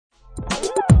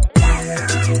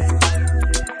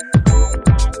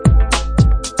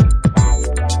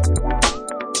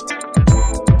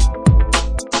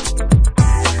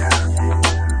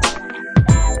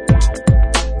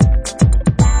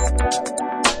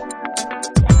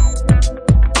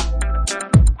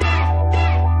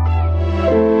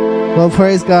Well,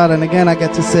 praise God. And again, I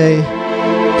get to say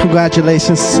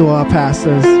congratulations to our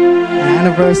pastor's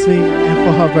anniversary and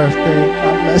for her birthday.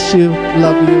 God bless you.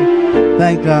 Love you.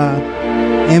 Thank God.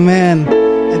 Amen.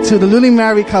 And to the newly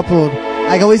married couple,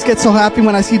 I always get so happy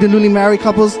when I see the newly married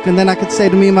couples, and then I could say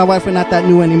to me and my wife, we're not that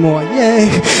new anymore. Yay.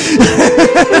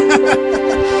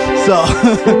 So,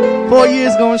 4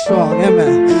 years going strong.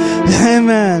 Amen.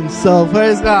 Amen. So,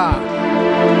 praise God.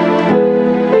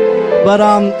 But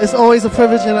it's always a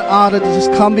privilege and an honor to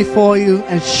just come before you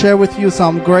and share with you. So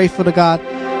I'm grateful to God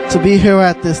to be here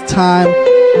at this time.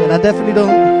 And I definitely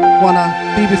don't want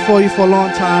to be before you for a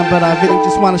long time, but I really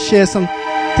just want to share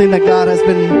something that God has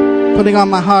been putting on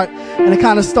my heart. And it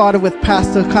kind of started with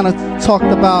Pastor started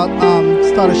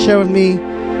sharing with me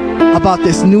about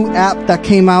this new app that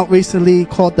came out recently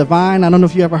called Divine. I don't know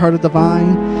if you ever heard of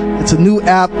Divine. It's a new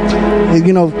app.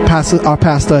 You know, our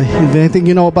pastor, anything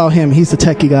you know about him, he's a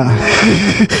techie guy.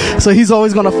 So he's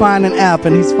always going to find an app,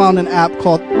 and he's found an app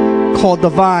called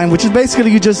Divine, which is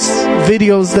basically you just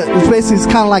videos that it's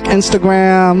kind of like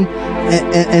Instagram,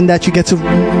 and that you get to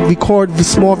record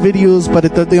small videos, but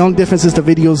the only difference is the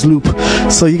videos loop.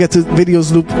 So you get to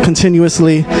videos loop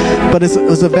continuously. But it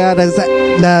was a bad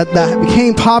that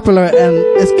became popular, and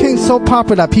it became so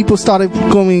popular that people started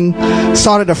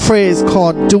a phrase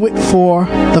called "Do It for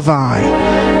the Vine."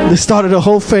 They started a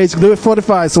whole phrase, "Do it for the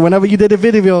vine." So whenever you did a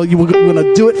video, you were going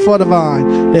to do it for the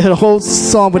vine. They had a whole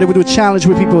song where they would do a challenge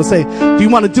where people would say, "Do you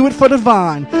want to do it for the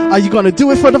vine? Are you going to do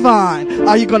it for the vine?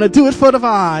 Are you going to do it for the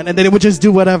vine?" And then they would just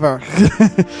do whatever.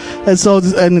 And so,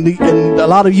 and a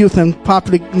lot of youth, and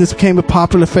this became a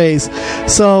popular phrase.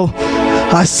 So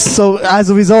as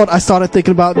a result, I started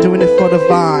thinking about doing it for the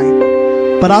vine.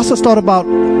 But I also thought about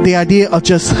the idea of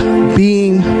just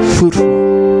being fruitful.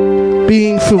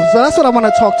 Being fruitful. So that's what I want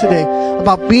to talk today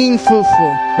about, being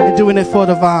fruitful and doing it for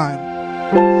the vine.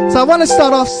 So I want to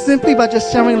start off simply by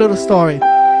just sharing a little story.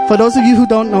 For those of you who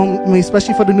don't know me,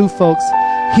 especially for the new folks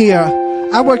here,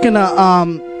 I work in a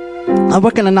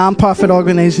nonprofit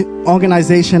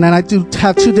organization, and I do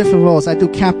have two different roles. I do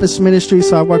campus ministry,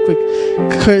 so I work with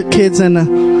kids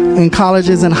in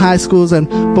colleges and high schools.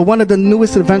 But one of the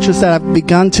newest adventures that I've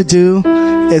begun to do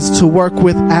is to work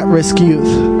with at-risk youth.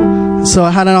 So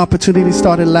I had an opportunity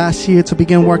started last year to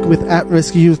begin working with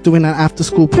at-risk youth, doing an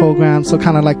after-school program, so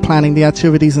kind of like planning the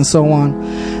activities and so on.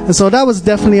 And so that was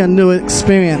definitely a new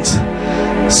experience.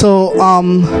 So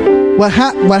what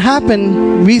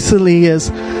happened recently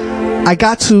is I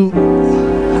got to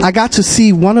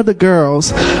see one of the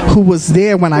girls who was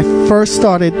there when I first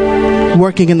started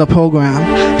working in the program.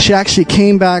 She actually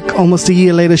came back almost a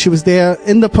year later. She was there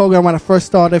in the program when I first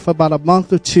started for about a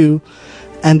month or two,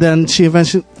 and then she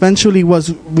eventually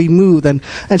was removed. And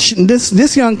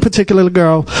this young particular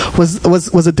girl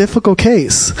was a difficult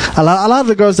case. A lot of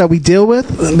the girls that we deal with,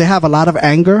 they have a lot of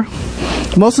anger.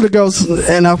 Most of the girls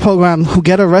in our program who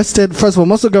get arrested, first of all,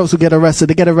 most of the girls who get arrested,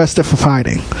 they get arrested for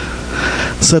fighting.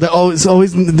 So it's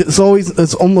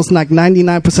almost like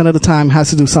 99% of the time has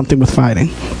to do something with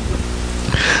fighting.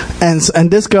 And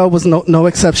this girl was no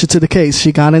exception to the case.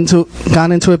 She got into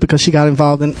it because she got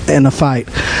involved in a fight.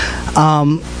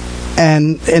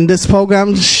 And in this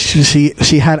program,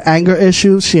 she had anger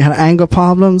issues. She had anger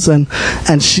problems, and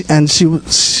she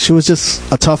was just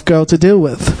a tough girl to deal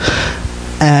with.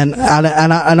 And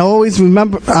I always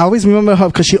remember her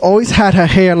because she always had her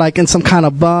hair like in some kind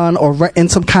of bun or in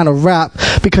some kind of wrap,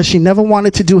 because she never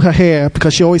wanted to do her hair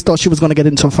because she always thought she was going to get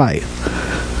into a fight.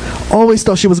 Always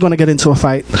thought she was going to get into a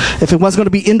fight. If it was going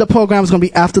to be in the program, it was going to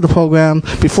be after the program,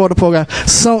 before the program,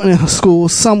 in school,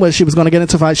 somewhere she was going to get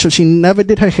into a fight. So she never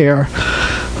did her hair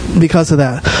because of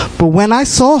that. But when I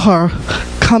saw her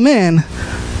come in,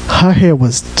 her hair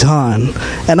was done.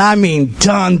 And I mean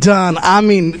done. I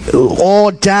mean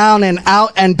all down and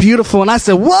out and beautiful. And I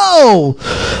said, "Whoa,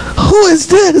 who is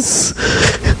this?"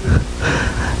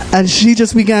 And she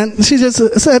just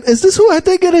said, "Is this who I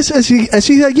think it is?" And she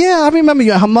said, "Yeah, I remember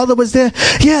you." Her mother was there.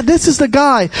 "Yeah, this is the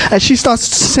guy." And she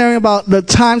starts sharing about the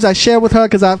times I shared with her,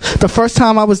 because the first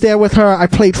time I was there with her, I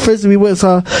played frisbee with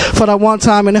her for that one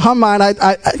time. And in her mind,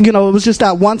 it was just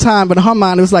that one time, but in her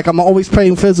mind, it was like I'm always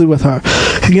playing frisbee with her,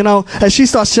 And she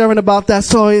starts sharing about that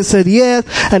story and said, "Yeah."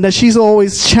 And then she's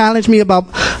always challenged me about.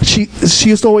 She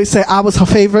used to always say I was her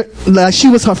favorite, like she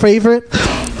was her favorite.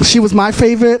 She was my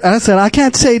favorite. And I said, "I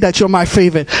can't say that you're my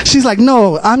favorite." She's like,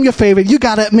 "No, I'm your favorite. You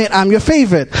got to admit I'm your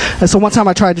favorite." And so one time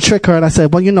I tried to trick her, and I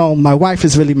said, "Well, my wife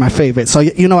is really my favorite. So,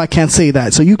 I can't say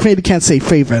that. So you really can't say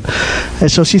favorite."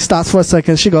 And so she stops for a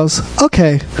second. She goes,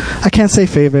 "Okay, I can't say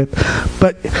favorite,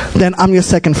 but then I'm your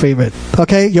second favorite.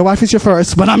 Okay? Your wife is your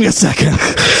first, but I'm your second."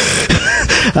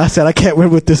 I said, "I can't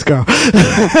win with this girl."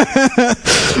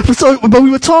 But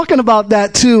we were talking about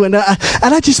that too, and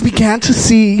I just began to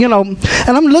see, and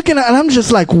I'm looking at, and I'm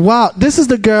just like, wow, this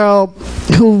is a girl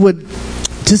who would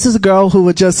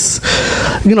just,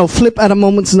 flip at a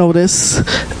moment's notice,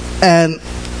 and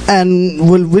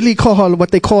will really call her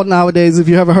what they call nowadays, if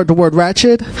you ever heard the word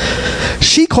ratchet.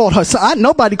 She called herself,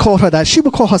 nobody called her that. She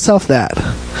would call herself that.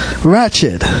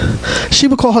 Ratchet. She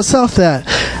would call herself that.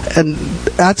 And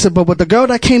I said, but the girl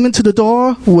that came into the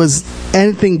door was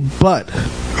anything but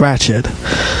ratchet.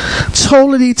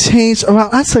 Totally changed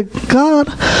around. I said, God,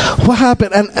 what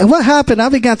happened? And what happened, I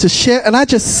began to share, and I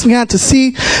just began to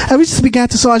see, and we just began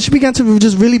to saw, and she began to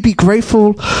just really be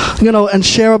grateful, and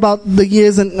share about the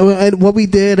years and what we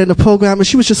did and the program, and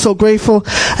she was just so grateful.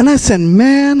 And I said,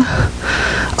 man,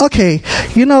 okay,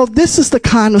 this is the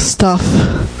kind of stuff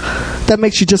that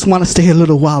makes you just want to stay a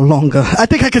little while longer. I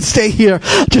think I could stay here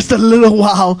just a little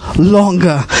while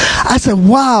longer. I said,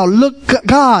 wow, look,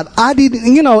 God, I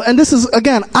didn't, and this is,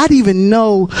 again, I didn't even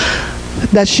know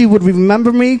that she would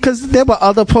remember me, because there were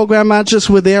other program managers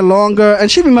who were there longer,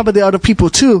 and she remembered the other people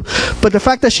too. But the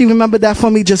fact that she remembered that for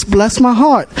me just blessed my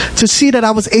heart, to see that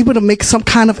I was able to make some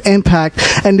kind of impact,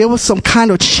 and there was some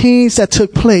kind of change that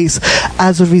took place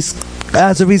as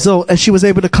a result, and she was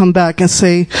able to come back and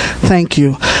say thank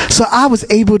you. So I was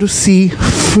able to see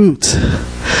fruit.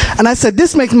 And I said,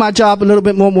 this makes my job a little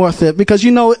bit more worth it, because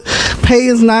pay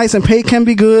is nice and pay can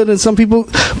be good, and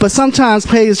but sometimes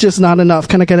pay is just not enough.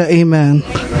 Can I get an amen?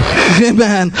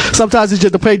 Amen. Sometimes it's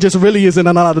just the pay just really isn't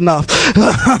not enough.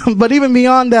 But even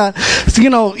beyond that,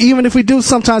 even if we do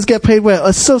sometimes get paid well,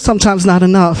 it's still sometimes not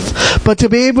enough. But to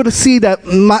be able to see that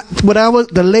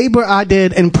the labor I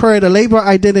did in prayer, the labor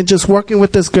I did in just working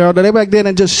with this girl, the labor I did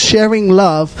in just sharing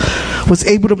love, was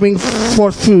able to bring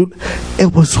forth fruit,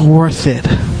 it was worth it.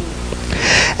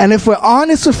 And if we're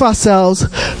honest with ourselves,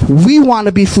 we want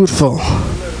to be fruitful.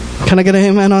 Can I get an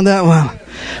amen on that one?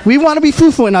 We want to be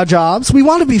fruitful in our jobs. We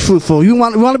want to be fruitful. We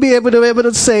want to be able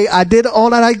to say, I did all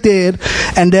that I did,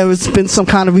 and there has been some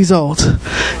kind of result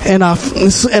in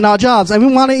our jobs. And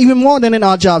we want it even more than in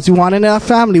our jobs. We want it in our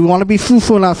family. We want to be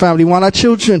fruitful in our family. We want our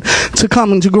children to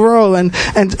come and to grow and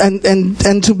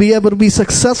to be able to be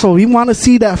successful. We want to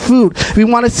see that fruit. We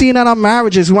want to see it in our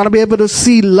marriages. We want to be able to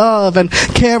see love and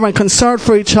care and concern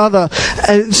for each other.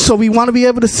 And so we want to be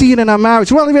able to see it in our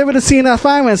marriage. We want to be able to see it in our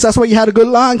finance. That's why you had a good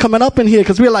line coming up in here,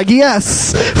 because we're like,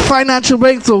 yes, financial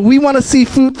breakthrough. We want to see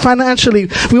fruit financially.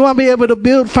 We want to be able to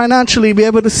build financially, be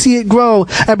able to see it grow,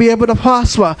 and be able to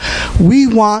prosper. We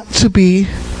want to be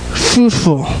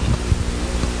fruitful.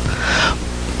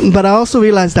 But I also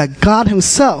realize that God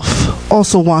himself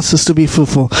also wants us to be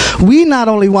fruitful. We not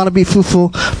only want to be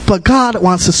fruitful, but God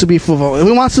wants us to be fruitful. And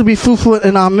he wants to be fruitful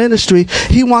in our ministry.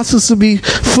 He wants us to be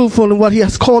fruitful in what he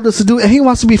has called us to do. And he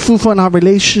wants to be fruitful in our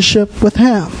relationship with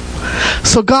him.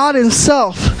 So God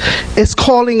himself is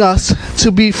calling us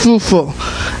to be fruitful.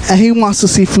 And he wants to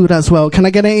see fruit as well. Can I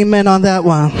get an amen on that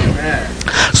one? Amen.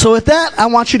 So with that, I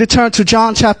want you to turn to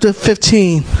John chapter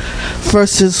 15,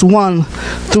 verses 1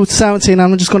 through 17.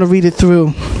 I'm just going to read it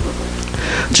through.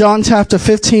 John chapter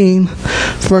 15,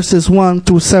 verses 1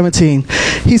 through 17.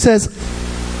 He says,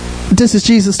 this is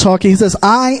Jesus talking. He says,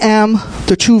 I am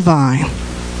the true vine,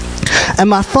 and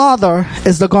my Father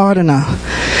is the gardener.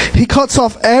 He cuts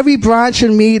off every branch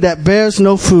in me that bears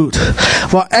no fruit,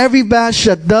 while every branch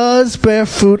that does bear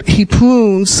fruit, he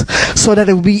prunes so that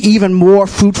it will be even more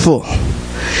fruitful.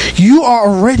 You are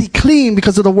already clean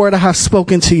because of the word I have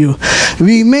spoken to you.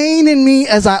 Remain in me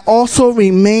as I also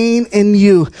remain in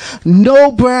you.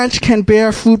 No branch can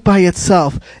bear fruit by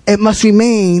itself. It must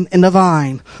remain in the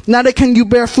vine. Neither can you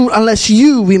bear fruit unless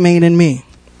you remain in me.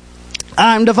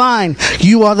 I am the vine,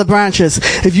 you are the branches.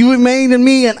 If you remain in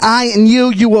me and I in you,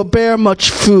 you will bear much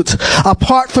fruit.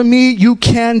 Apart from me, you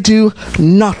can do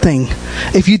nothing.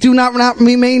 If you do not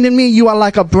remain in me, you are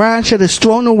like a branch that is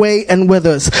thrown away and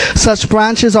withers. Such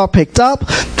branches are picked up,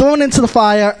 thrown into the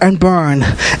fire, and burned.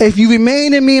 If you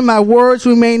remain in me and my words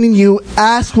remain in you,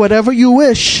 ask whatever you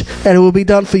wish, and it will be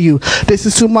done for you. This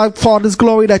is to my Father's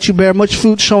glory that you bear much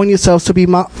fruit, showing yourselves to be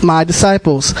my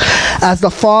disciples. As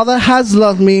the Father has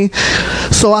loved me,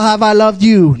 so have I loved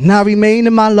you. Now remain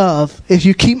in my love. If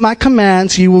you keep my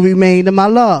commands, you will remain in my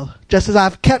love, just as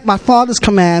I've kept my Father's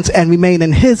commands and remain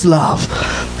in his love.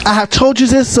 I have told you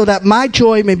this so that my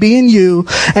joy may be in you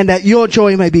and that your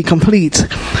joy may be complete.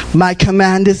 My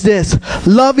command is this: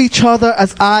 love each other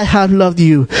as I have loved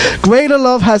you. Greater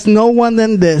love has no one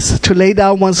than this, to lay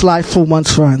down one's life for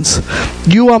one's friends.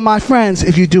 You are my friends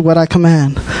if you do what I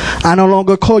command. I no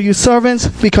longer call you servants,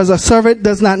 because a servant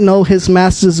does not know his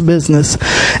master's business.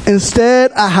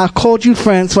 Instead, I have called you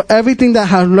friends, for everything that I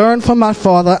have learned from my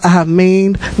Father I have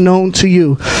made known to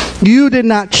you. You did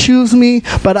not choose me,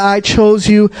 but I chose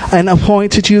you and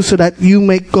appointed you so that you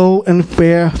may go and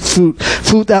bear fruit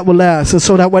that will last, and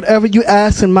so that whatever you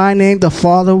ask in my name, the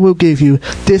Father will give you.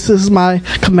 This is my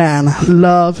command: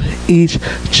 love each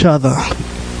other.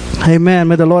 Amen.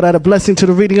 May the Lord add a blessing to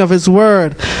the reading of His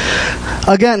Word.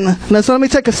 Again, let me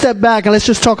take a step back and let's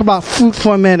just talk about food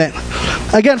for a minute.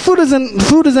 Again, food is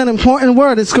an important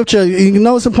word in Scripture. You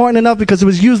know it's important enough because it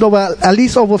was used at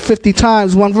least over 50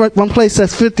 times. One place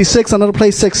says 56, another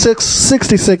place says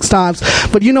 66 times.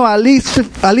 But you know, at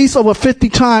least over 50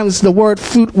 times the word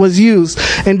food was used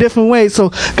in different ways.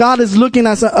 So God is looking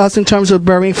at us in terms of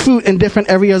bearing fruit in different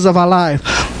areas of our life.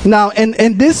 Now,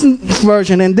 in this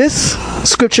version, in this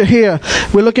Scripture here,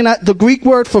 we're looking at the Greek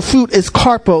word for fruit is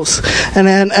karpos,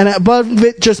 and above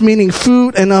it just meaning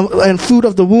food and food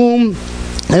of the womb.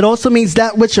 It also means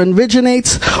that which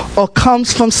originates or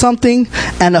comes from something,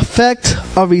 an effect,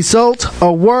 a result,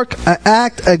 a work, an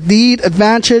act, a deed,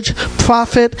 advantage,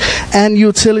 profit, and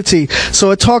utility.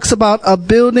 So it talks about a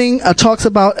building, it talks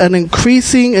about an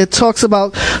increasing, it talks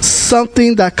about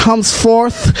something that comes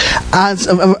forth as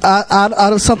out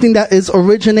of something that is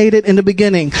originated in the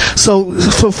beginning. So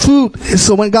for fruit,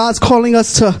 so when God's calling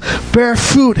us to bear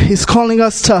fruit, He's calling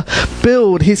us to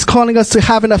build, He's calling us to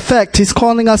have an effect, He's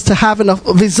calling us to have a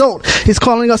result, He's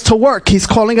calling us to work, He's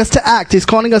calling us to act, He's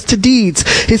calling us to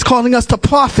deeds, He's calling us to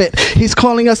profit, He's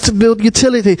calling us to build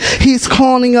utility, He's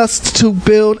calling us to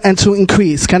build and to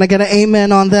increase. Can I get an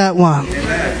amen on that one?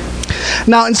 Amen.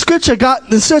 Now, in Scripture,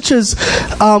 the Scriptures,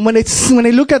 when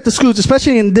they look at the fruit,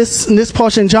 especially in this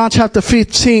portion, John chapter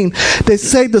 15, they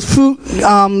say the fruit.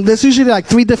 There's usually like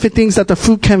 3 different things that the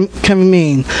fruit can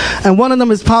mean, and one of them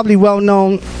is probably well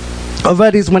known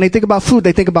already. Is when they think about food,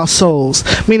 they think about souls,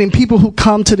 meaning people who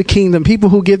come to the kingdom, people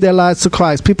who give their lives to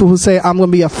Christ, people who say, I'm going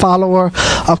to be a follower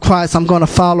of Christ, I'm going to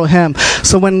follow Him.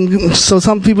 So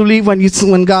some people believe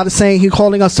when God is saying He's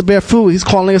calling us to bear fruit, He's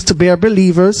calling us to bear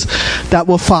believers that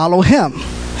will follow Him.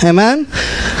 Amen.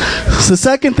 So the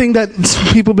second thing that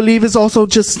people believe is also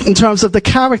just in terms of the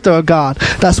character of God.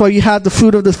 That's why you have the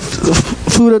fruit of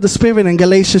the Spirit in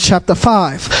Galatians chapter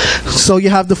 5. So you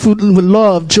have the fruit with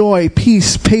love, joy,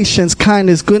 peace, patience,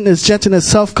 kindness, goodness, gentleness,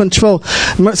 self-control,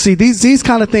 mercy. These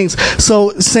kind of things.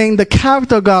 So saying the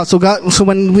character of God. So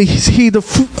when we see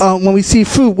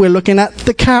fruit, we're looking at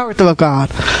the character of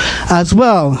God as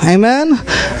well. Amen.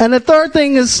 And the third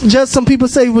thing is just some people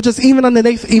say, well, just even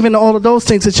underneath even all of those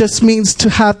things, it just means to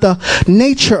have the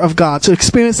nature of God, to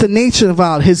experience the nature of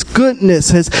God, His goodness,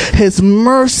 His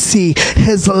mercy,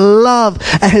 His love,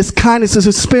 and His kindness, to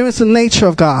experience the nature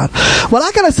of God. Well,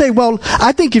 I gotta say,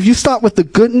 I think if you start with the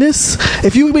goodness,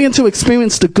 if you begin to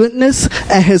experience the goodness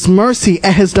and His mercy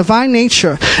and His divine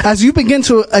nature, as you begin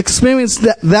to experience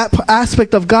that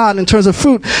aspect of God in terms of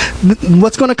fruit,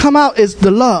 what's going to come out is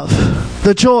the love,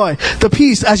 the joy, the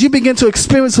peace. As you begin to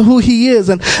experience who He is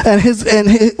and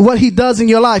what He does in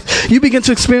your life, you begin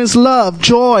to experience love,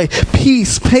 joy,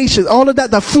 peace, patience, all of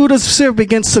that. The fruit of the Spirit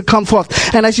begins to come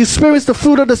forth. And as you experience the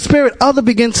fruit of the Spirit, others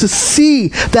begin to see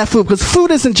that fruit, because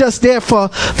fruit isn't there for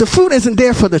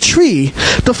the tree.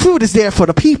 The fruit is there for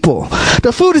the people.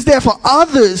 The fruit is there for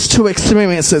others to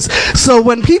experience this. So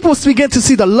when people begin to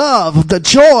see the love, the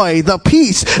joy, the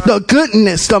peace, the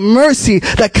goodness, the mercy,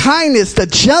 the kindness, the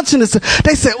gentleness,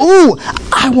 they say, ooh,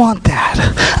 I want that.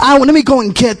 Let me go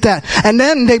and get that. And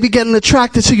then they begin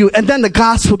attracted to you. And then the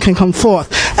gospel can come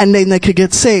forth. And then they can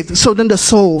get saved. So then the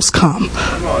souls come.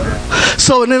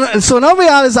 So in all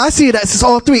reality, I see it as it's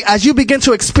all three. As you begin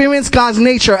to experience God's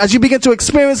nature, as you begin to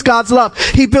experience God's love,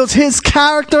 He builds His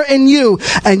character in you,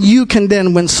 and you can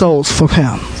then win souls for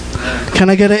Him. Can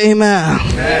I get an amen?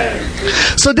 Amen.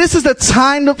 So this is the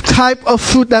type of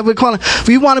fruit that we're calling.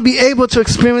 We want to be able to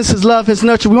experience His love, His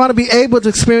nurture. We want to be able to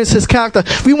experience His character.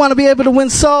 We want to be able to win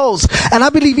souls. And I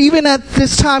believe even at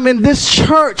this time in this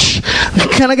church,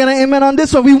 can I get an amen on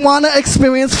this one? We want to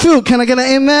experience fruit. Can I get an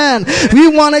amen? We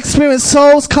want to experience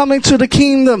souls coming to the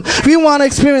kingdom. We want to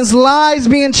experience lives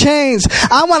being changed.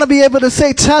 I want to be able to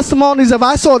say testimonies of,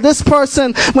 I saw this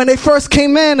person when they first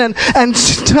came in, and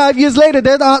 5 years later,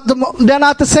 they're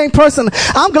the same person.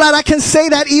 I'm glad I can say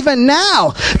that even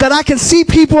now, that I can see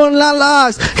people in their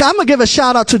lives. I'm going to give a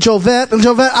shout out to Jovette. And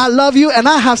Jovette, I love you, and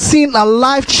I have seen a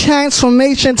life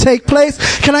transformation take place.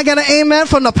 Can I get an amen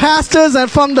from the pastors and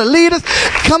from the leaders?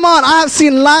 Come on, I have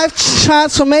seen life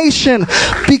transformation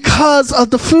because of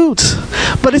the fruit.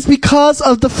 But it's because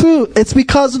of the fruit. It's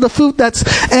because of the fruit that's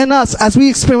in us as we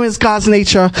experience God's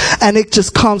nature, and it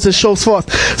just comes and shows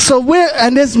forth. So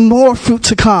there's more fruit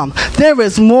to come. There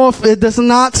is more. It does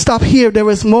not stop here. There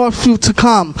is more fruit to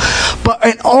come. But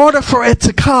in order for it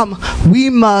to come, we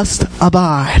must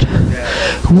abide.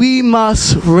 We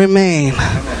must remain.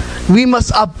 We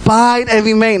must abide and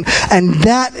remain. And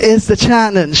that is the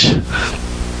challenge.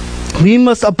 We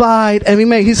must abide and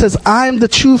remain. He says, I am the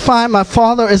true vine. My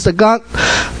Father is the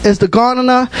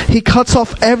gardener. He cuts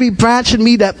off every branch in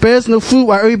me that bears no fruit,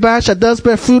 while every branch that does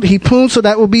bear fruit, he prunes so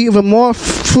that will be even more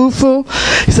fruitful.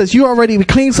 He says, you already be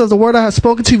clean, says the word I have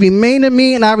spoken to you. Remain in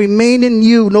me, and I remain in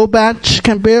you. No branch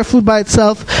can bear fruit by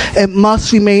itself. It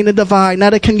must remain in the vine.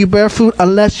 Neither can you bear fruit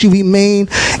unless you remain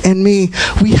in me.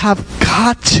 We have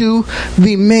got to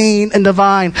remain in the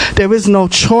vine. There is no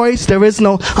choice. There is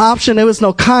no option. There is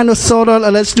no kind of soda.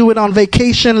 Let's do it on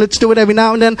vacation. Let's do it every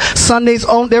now and then. Sundays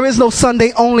only. There is no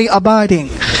Sunday only abiding.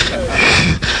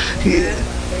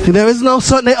 There is no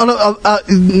Sunday.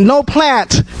 No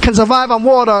plant can survive on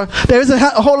water. There isn't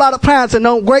a whole lot of plants, and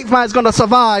no grapevine is going to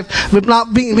survive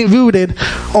without being rooted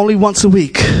only once a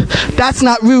week. That's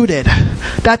not rooted.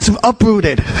 That's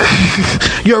uprooted.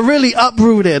 You're really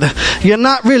uprooted. You're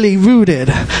not really rooted.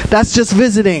 That's just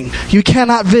visiting. You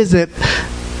cannot visit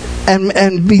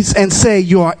and say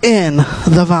you are in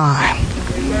the vine.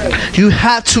 You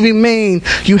have to remain.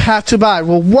 You have to abide.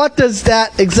 Well, what does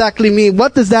that exactly mean?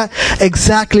 What does that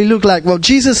exactly look like? Well,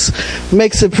 Jesus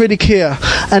makes it pretty clear.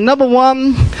 And number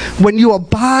one, when you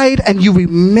abide and you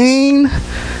remain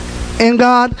in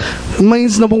God,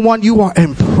 means number one, you are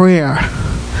in prayer.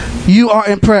 You are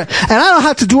in prayer. And I don't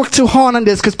have to work too hard on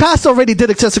this because Pastor already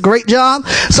did just a great job.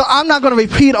 So I'm not going to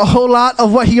repeat a whole lot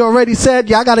of what he already said.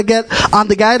 Y'all got to get on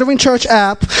the Gathering Church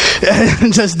app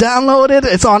and just download it.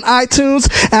 It's on iTunes,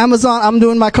 Amazon. I'm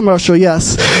doing my commercial,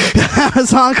 yes.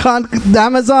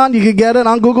 Amazon, you can get it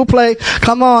on Google Play.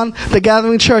 Come on, the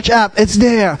Gathering Church app. It's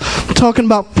there. I'm talking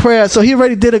about prayer. So he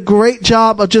already did a great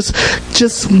job of just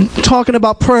talking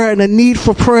about prayer and the need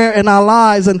for prayer in our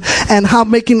lives, and how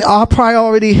making our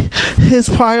priority his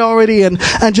priority, and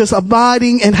just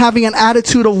abiding and having an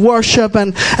attitude of worship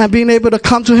and being able to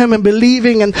come to him and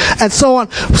believing and so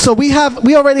on. So we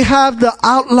already have the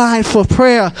outline for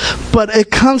prayer, but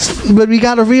we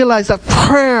got to realize that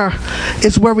prayer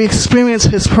is where we experience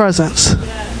his presence.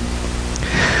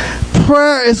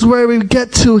 Prayer is where we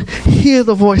get to hear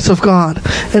the voice of God.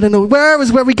 And in prayer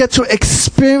is where we get to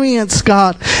experience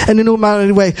God in a new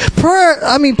mighty way.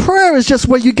 Prayer is just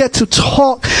where you get to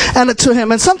talk to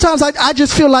him. And sometimes I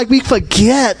just feel like we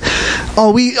forget,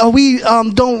 or we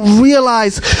don't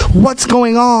realize what's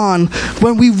going on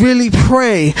when we really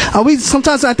pray.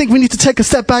 Sometimes I think we need to take a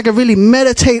step back and really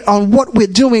meditate on what we're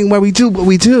doing when we do what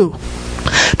we do.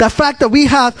 The fact that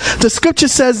the scripture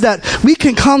says that we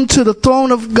can come to the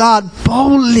throne of God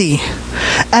boldly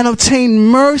and obtain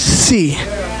mercy.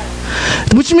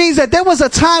 Which means that there was a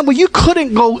time where you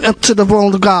couldn't go up to the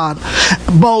throne of God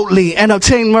boldly and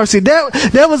obtain mercy.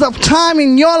 There was a time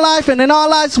in your life and in our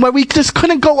lives where we just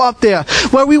couldn't go up there,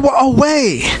 where we were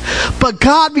away. But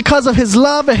God, because of his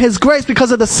love and his grace,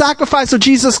 because of the sacrifice of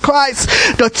Jesus Christ,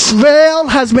 the veil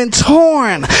has been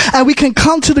torn, and we can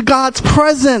come to God's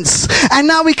presence. And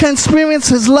now we can experience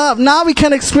his love. Now we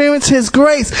can experience his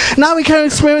grace. Now we can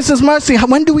experience his mercy.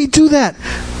 When do we do that?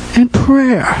 In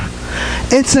prayer.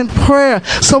 It's in prayer.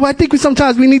 So I think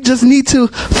sometimes we just need to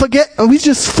forget. We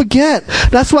just forget.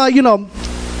 That's why, we were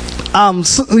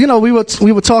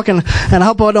talking, and I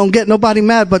hope I don't get nobody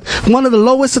mad, but one of the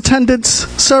lowest attendance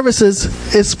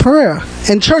services is prayer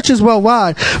in churches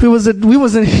worldwide. We was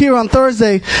in here on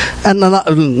Thursday, and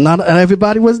not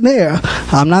everybody was there.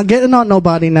 I'm not getting on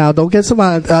nobody now. Don't get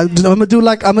somebody. I'm gonna do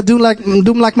like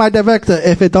my director.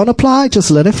 If it don't apply,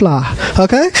 just let it fly.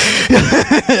 Okay?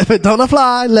 If it don't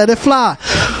apply, let it fly.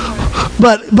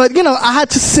 But I had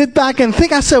to sit back and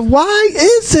think. I said, why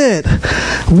is it?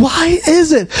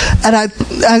 And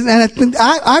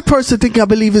I personally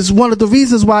believe is one of the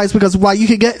reasons why is because why you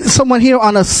can get someone here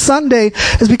on a Sunday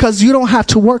is because you don't have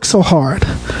to work so hard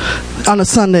on a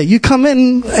Sunday. You come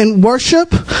in and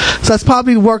worship, So that's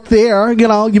probably work there. You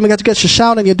know, you might get to get your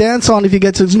shout and your dance on if you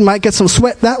might get some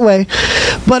sweat that way.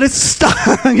 But it's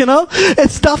stuff, you know,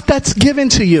 it's stuff that's given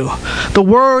to you. The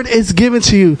word is given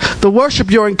to you. The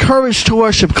worship, you're encouraged to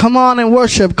worship. Come on and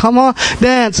worship. Come on,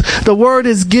 dance. The word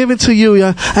is given to you,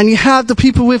 and you have the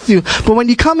people with you. But when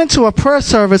you come into a prayer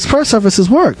service is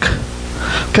work.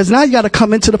 Because now you got to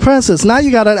come into the presence. Now you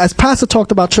got to, as Pastor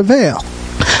talked about, travail.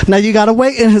 Now you got to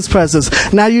wait in his presence.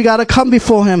 Now you got to come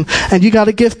before him, and you got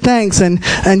to give thanks, and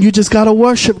you just got to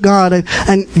worship God,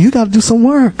 and you got to do some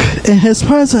work in his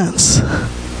presence.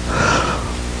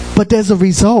 But there's a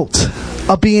result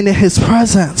of being in his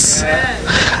presence.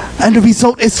 And the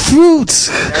result is fruit.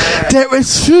 There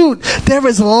is fruit. There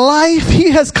is life. He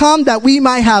has come that we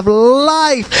might have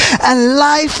life, and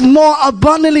life more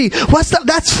abundantly. What's that?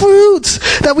 That's fruit.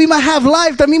 That we might have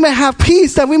life, that we might have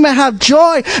peace, that we might have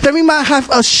joy, that we might have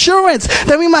assurance,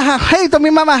 that we might have faith, that we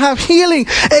might have healing.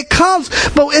 It comes,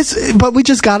 but we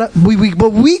just gotta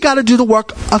we gotta do the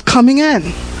work of coming in.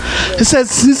 He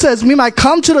says we might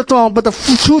come to the throne, but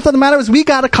the truth of the matter is we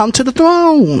gotta come to the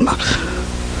throne.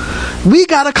 We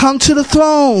gotta come to the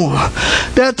throne.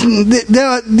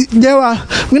 There are.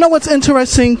 You know what's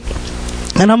interesting?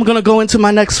 And I'm going to go into my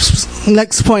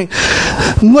next point.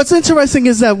 What's interesting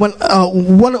is that when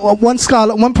one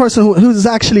scholar, one person who's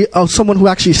actually someone who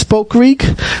actually spoke Greek,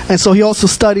 and so he also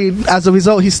studied. As a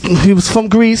result, he was from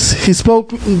Greece. He spoke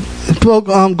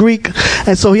Greek,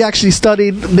 and so he actually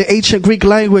studied the ancient Greek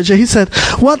language. And he said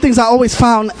one of the things I always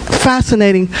found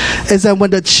fascinating is that when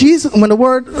the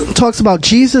word talks about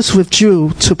Jesus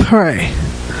withdrew to pray.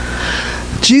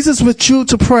 Jesus withdrew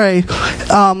to pray.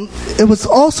 It was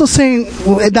also saying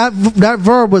that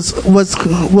verb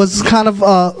was kind of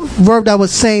a verb that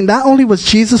was saying not only was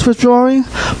Jesus withdrawing,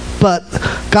 but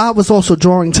God was also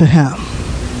drawing to him.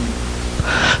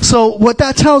 So what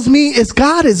that tells me is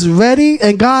God is ready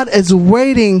and God is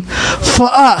waiting for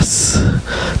us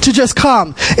to just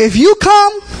come. If you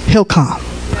come, he'll come.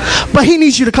 But he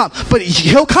needs you to come. But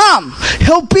he'll come.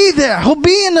 He'll be there. He'll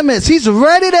be in the midst. He's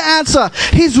ready to answer.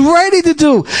 He's ready to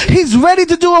do. He's ready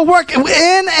to do a work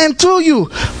in and through you.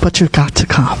 But you got to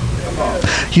come.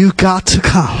 You got to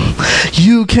come.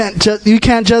 You can't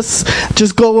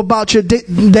just go about your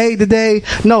day to day.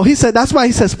 No, he said, that's why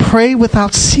he says pray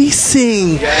without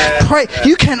ceasing. Yes. Pray.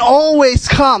 You can always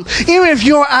come. Even if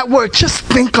you're at work, just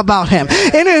think about him.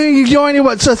 Even if you're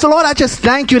anywhere. So Lord, I just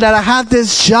thank you that I have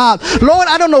this job. Lord,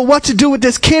 I don't know what to do with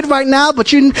this kid right now,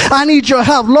 but I need your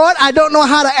help. Lord, I don't know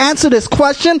how to answer this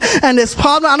question and this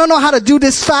problem. I don't know how to do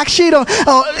this fact sheet. Lord,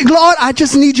 I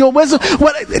just need your wisdom.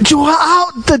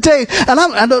 Throughout the day. And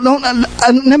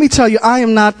let me tell you,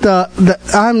 I'm not the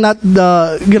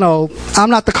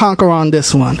conqueror on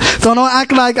this one. So don't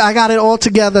act like I got it all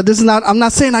together. I'm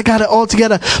not saying I got it all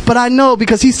together, but I know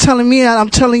because he's telling me and I'm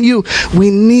telling you, we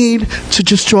need to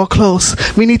just draw close.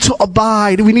 We need to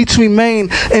abide. We need to remain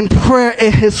in prayer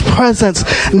in his presence.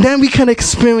 And then we can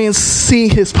see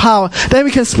his power. Then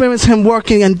we can experience him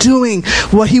working and doing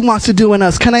what he wants to do in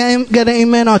us. Can I get an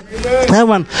amen on that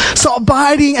one? So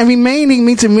abiding and remaining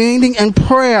means remaining in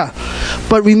prayer.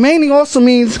 But remaining also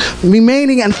means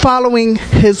remaining and following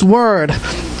his word.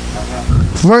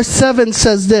 Verse 7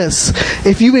 says this: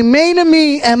 if you remain in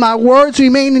me and my words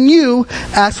remain in you,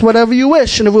 ask whatever you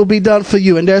wish and it will be done for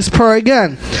you. And there's prayer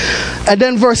again. And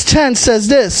then verse 10 says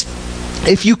this: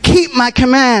 if you keep my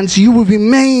commands, you will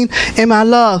remain in my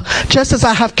love, just as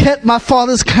I have kept my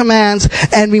Father's commands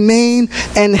and remain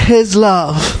in his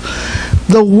love.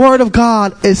 The word of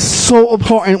God is so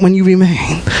important when you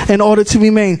remain. In order to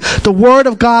remain, the word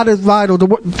of God is vital.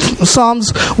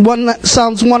 Psalms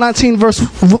 119 verse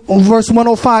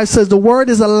 105 says, the word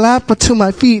is a lamp unto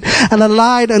my feet and a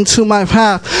light unto my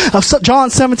path. John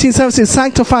 17:17,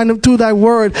 sanctify them through thy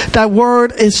word. Thy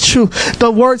word is true.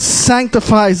 The word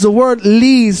sanctifies. The word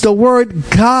leads. The word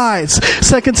guides.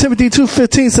 2 Timothy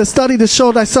 2:15 says, study to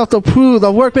show thyself approved,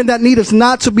 a workman that needeth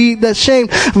not to be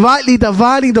ashamed, rightly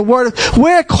dividing the word.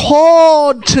 We're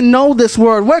called to know this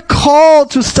word. We're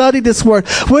called to study this word.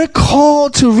 We're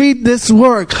called to read this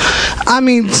word. I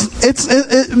mean,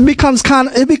 it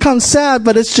becomes sad,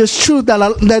 but it's just true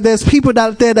that there's people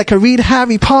out there that can read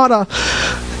Harry Potter,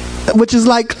 which is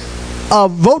like a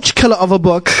roach killer of a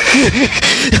book.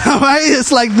 Right?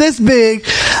 It's like this big,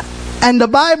 and the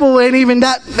Bible ain't even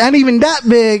that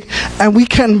big, and we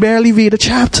can barely read a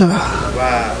chapter.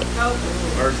 Wow.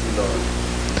 Mercy, Lord.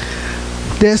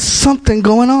 There's something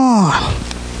going on.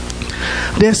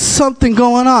 There's something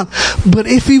going on. But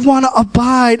if we want to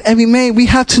abide and remain, we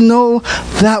have to know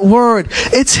that word.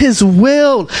 It's his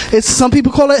will. It's, some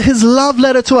people call it his love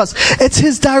letter to us. It's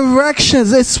his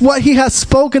directions. It's what he has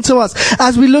spoken to us.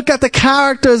 As we look at the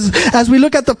characters, as we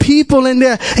look at the people in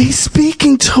there, he's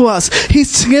speaking to us.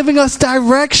 He's giving us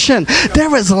direction.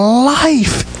 There is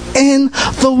life in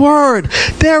the word.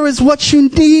 There is what you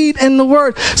need in the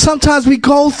word. Sometimes we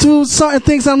go through certain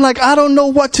things and I'm like, I don't know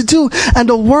what to do, and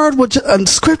the word would and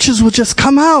scriptures would just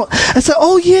come out and say,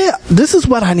 oh yeah, this is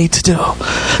what I need to do.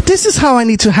 This is how I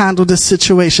need to handle this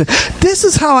situation. This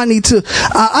is how I need to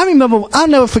I remember, I'll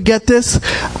never forget this.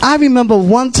 I remember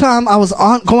one time I was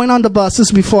going on the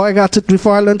buses before I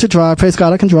learned to drive. Praise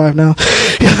God, I can drive now.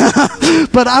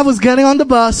 But I was getting on the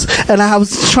bus and I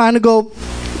was trying to go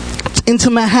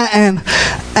into Manhattan,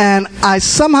 and I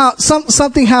somehow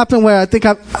something happened where I think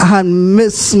I had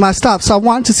missed my stop. So I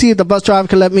wanted to see if the bus driver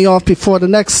could let me off before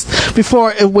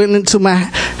it went into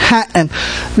Manhattan,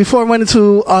 before it went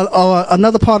into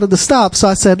another part of the stop. So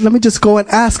I said, let me just go and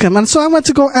ask him. And so I went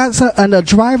to go ask him, and the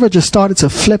driver just started to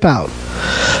flip out.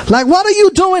 Like, what are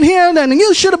you doing here? And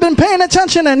you should have been paying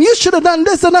attention, and you should have done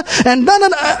this and that,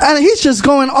 and he's just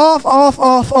going off.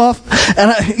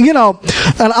 And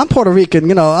and I'm Puerto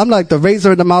Rican, I'm like the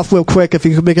razor in the mouth real quick if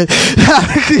you can make it.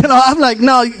 I'm like,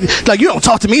 no, like, you don't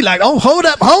talk to me like, oh, hold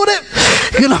it,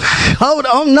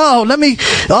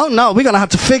 oh no, we're gonna have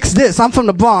to fix this. I'm from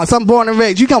the Bronx, I'm born and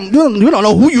raised. You don't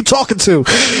know who you talking to.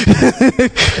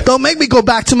 Don't make me go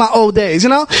back to my old days,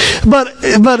 But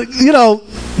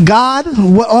God,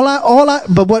 what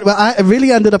I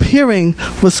really ended up hearing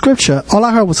was scripture. All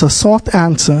I heard was a soft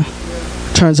answer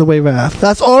turns away wrath.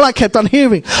 That's all I kept on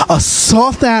hearing. A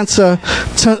soft answer.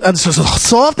 So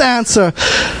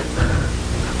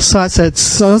I said,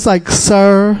 so it's like,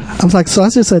 sir. I was like, so I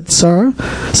just said, sir.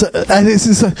 So, and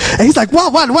he's like,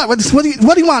 what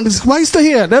do you want? Why are you still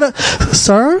here?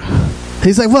 Sir?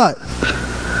 He's like, what?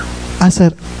 I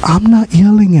said, I'm not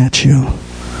yelling at you.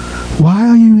 Why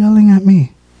are you yelling at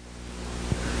me?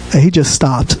 And he just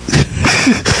stopped.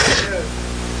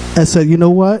 And said, you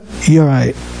know what? You're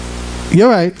right.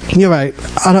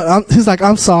 He's like,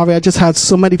 I'm sorry. I just had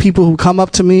so many people who come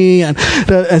up to me, and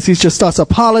as he just starts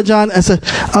apologizing, and said,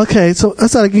 okay. So I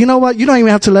said, you know what? You don't even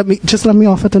have to let me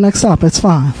off at the next stop. It's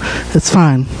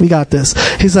fine. We got this.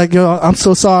 He's like, I'm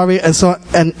so sorry. And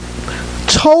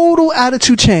total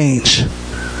attitude change.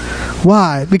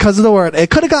 Why? Because of the word. It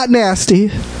could have got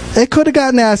nasty. I could have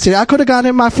gotten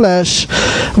in my flesh.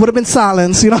 Would have been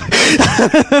silence, It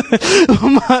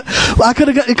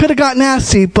could have got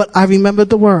nasty, but I remembered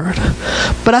the word.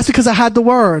 But that's because I had the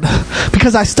word.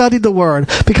 Because I studied the word.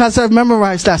 Because I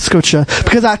memorized that scripture.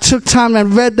 Because I took time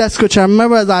and read that scripture. I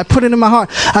memorized it. I put it in my heart.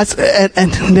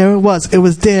 And there it was. It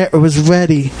was there. It was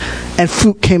ready. And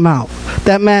fruit came out.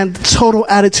 That man, total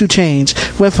attitude change.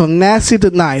 Went from nasty to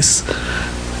nice.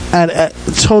 And a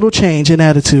total change in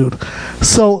attitude.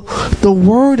 So the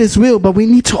word is real, but we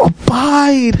need to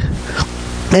abide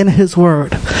in his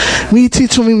word. We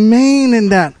need to remain in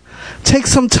that. Take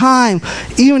some time.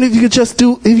 Even if you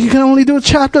can only do a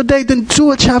chapter a day, then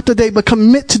do a chapter a day, but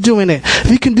commit to doing it.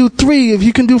 If you can do 3, if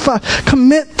you can do 5,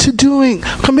 commit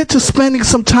to spending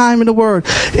some time in the word.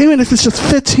 Even if it's just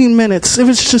 15 minutes, if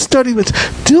it's just 30 minutes,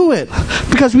 do it.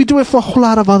 Because we do it for a whole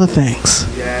lot of other things.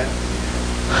 Yeah.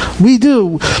 We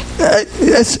do.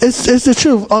 It's the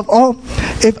truth of all.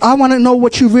 If I want to know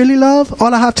what you really love,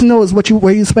 all I have to know is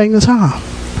where you spend your time,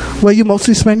 where you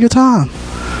mostly spend your time.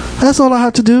 That's all I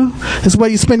have to do. Is where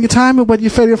you spend your time and where you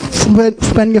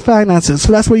spend your finances.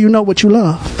 So that's where you know what you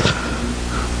love.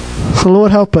 So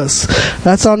Lord help us.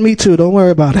 That's on me too. Don't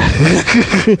worry about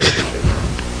it.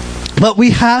 But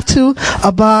we have to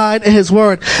abide in his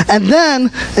word. And then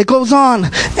it goes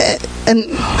on. And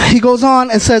he goes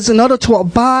on and says, in order to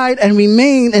abide and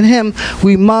remain in him,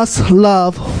 we must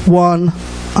love one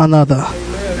another.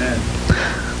 Amen.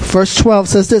 Verse 12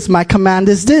 says this, my command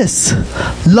is this,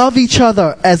 love each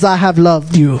other as I have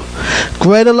loved you.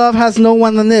 Greater love has no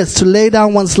one than this, to lay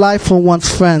down one's life for one's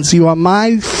friends. You are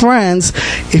my friends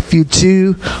if you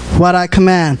do what I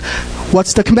command.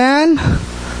 What's the command?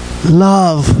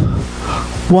 Love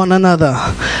one another.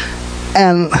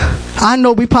 And I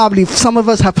know some of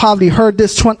us have probably heard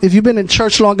this. If you've been in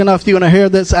church long enough, you're going to hear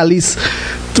this at least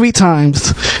 3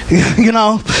 times.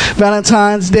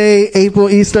 Valentine's Day, April,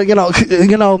 Easter,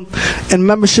 in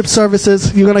membership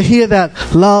services, you're going to hear that,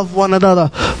 love one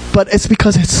another. But it's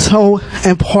because it's so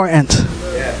important.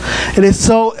 Yeah. It is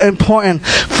so important.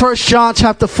 1 John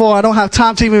chapter 4. I don't have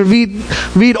time to even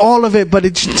read all of it, but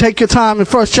take your time in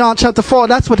 1 John chapter 4.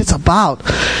 That's what it's about.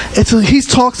 He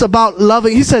talks about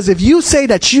loving. He says, if you say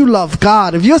that you love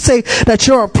God, if you say that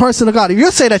you're a person of God, if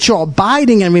you say that you're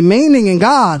abiding and remaining in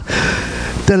God,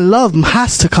 then love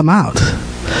has to come out.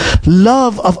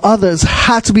 Love of others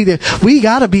has to be there. We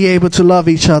got to be able to love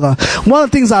each other. One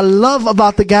of the things I love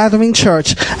about the Gathering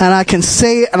Church, and I can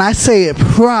say it, and I say it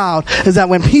proud, is that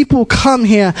when people come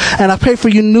here, and I pray for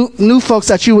you new folks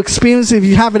that you experience, if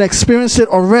you haven't experienced it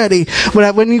already,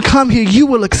 but when you come here, you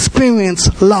will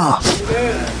experience love.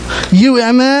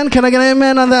 Amen? Can I get an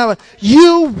amen on that one?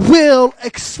 You will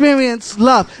experience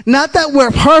love. Not that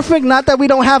we're perfect, not that we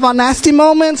don't have our nasty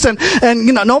moments, and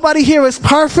nobody here is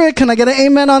perfect. Can I get an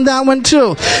amen on that one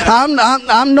too?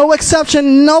 I'm no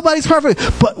exception. Nobody's perfect,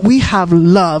 but we have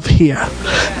love here.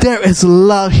 There is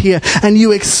love here, and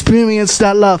you experience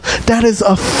that love. That is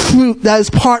a fruit. That is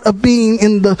part of being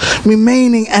in the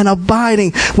remaining and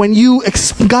abiding. When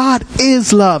God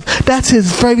is love. That's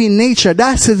His very nature.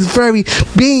 That's His very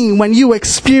being. When you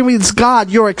experience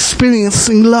God, you're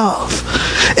experiencing love.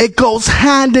 It goes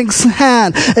hand in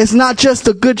hand. It's not just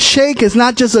a good shake. It's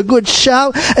not just a good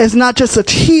shout. It's not just a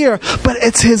tear, but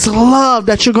it's His love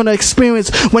that you're going to experience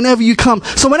whenever you come.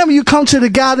 So whenever you come to the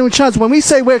Gathering Church, when we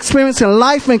say we're experiencing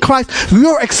life in Christ,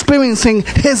 you're experiencing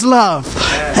His love.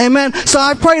 Amen. So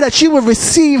I pray that you will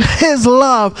receive His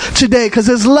love today, because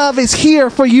His love is here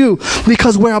for you,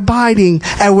 because we're abiding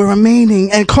and we're remaining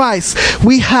in Christ.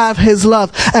 We have His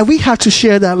love, and we have to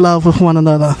share that love with one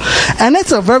another. And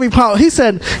it's a very powerful. He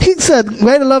said,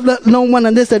 greater love no one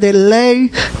than this, that they lay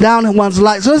down in one's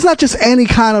life. So it's not just any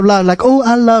kind of love, like, oh,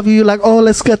 I love you, like, oh,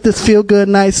 let's get this feel good,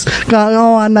 nice, God,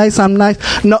 oh, I'm nice.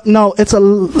 No, it's a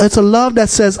love that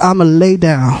says, I'm gonna lay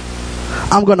down.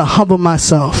 I'm gonna humble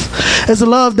myself. It's a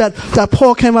love that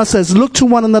Paul came out and says, look to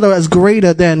one another as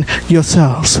greater than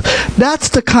yourselves. That's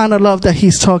the kind of love that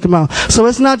he's talking about. So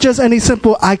it's not just any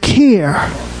simple, I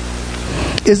care.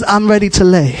 Is I'm ready to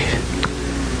lay.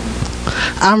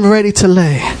 I'm ready to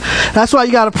lay. That's why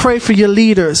you got to pray for your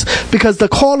leaders, because the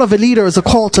call of a leader is a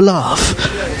call to love.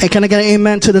 And can I get an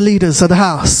amen to the leaders of the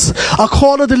house? A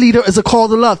call of the leader is a call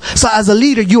to love. So as a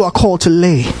leader, you are called to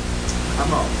lay.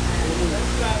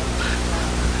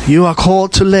 You are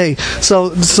called to lay.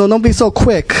 So don't be so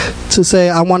quick to say,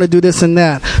 I want to do this and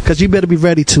that, because you better be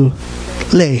ready to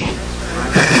lay.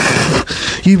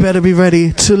 You better be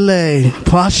ready to lay,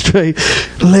 prostrate,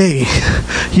 lay.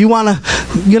 You wanna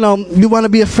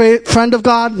be a friend of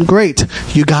God? Great.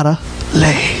 You gotta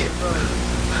lay.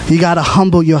 You gotta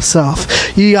humble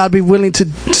yourself. You gotta be willing to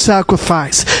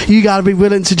sacrifice. You gotta be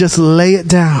willing to just lay it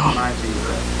down.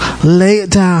 Lay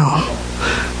it down.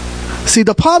 See,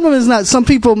 the problem is not some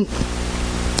people.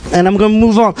 And I'm going to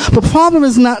move on. The problem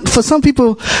is not, for some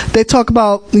people, they talk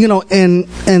about, in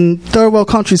third world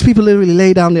countries, people literally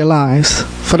lay down their lives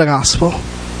for the gospel.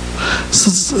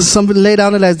 So some lay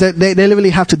down their lives, they literally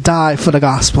have to die for the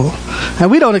gospel.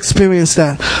 And we don't experience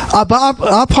that. But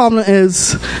our problem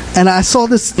is, and I saw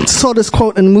this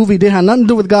quote in the movie, it had nothing to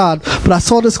do with God, but I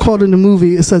saw this quote in the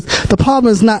movie. It says, the problem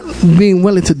is not being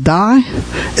willing to die,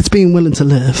 it's being willing to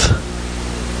live.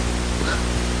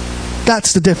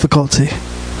 That's the difficulty.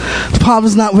 The problem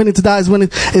is not willing to die,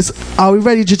 are we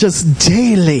ready to just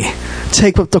daily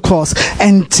take up the cross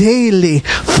and daily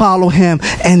follow Him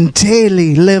and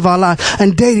daily live our life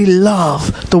and daily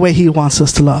love the way He wants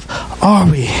us to love? Are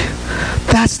we?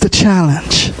 That's the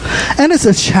challenge. And it's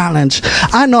a challenge.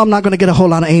 I know I'm not going to get a whole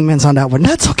lot of amens on that one.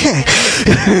 That's okay.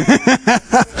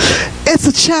 It's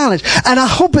a challenge. And I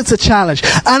hope it's a challenge.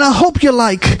 And I hope you're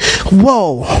like,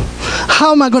 whoa,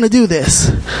 how am I going to do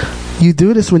this? You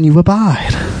do this when you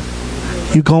abide.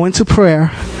 You go into prayer.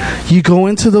 You go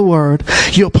into the Word.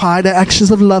 You apply the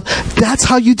actions of love. That's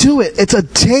how you do it. It's a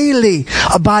daily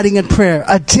abiding in prayer.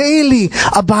 A daily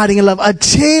abiding in love. A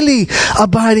daily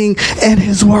abiding in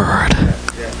His Word.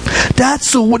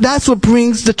 That's what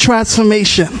brings the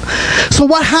transformation. So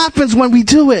what happens when we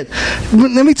do it?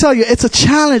 Let me tell you, it's a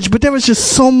challenge, but there is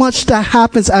just so much that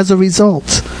happens as a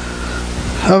result.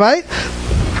 All right?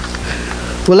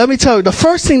 Well, let me tell you, the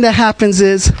first thing that happens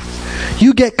is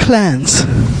you get cleansed.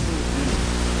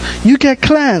 You get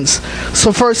cleansed.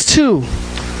 So verse 2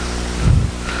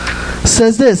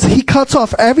 says this: He cuts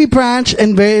off every branch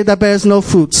and berry that bears no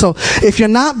fruit. So if you're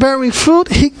not bearing fruit,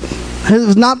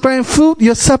 He's not bearing fruit,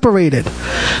 you're separated.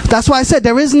 That's why I said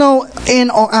there is no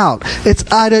in or out.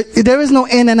 There is no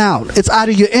in and out. It's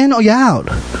either you're in or you're out.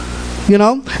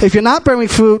 If you're not bearing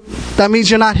fruit, that means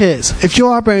you're not His. If you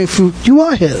are bearing fruit, you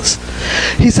are His.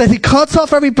 He said he cuts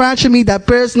off every branch in me that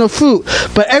bears no fruit.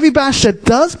 But every branch that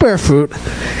does bear fruit,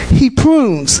 he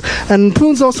prunes. And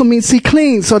prunes also means he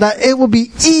cleans so that it will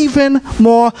be even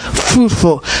more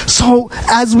fruitful. So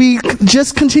as we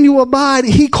just continue to abide,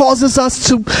 he causes us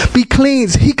to be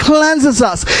cleansed. He cleanses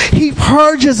us. He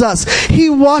purges us. He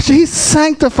washes. He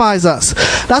sanctifies us.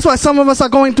 That's why some of us are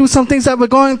going through some things that we're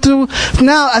going through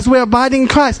now as we're abiding in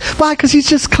Christ. Why? Because he's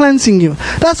just cleansing you.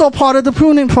 That's all part of the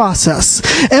pruning process.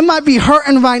 It might be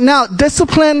hurting right now.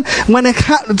 Discipline, when it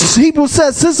Hebrews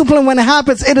says, discipline when it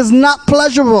happens, it is not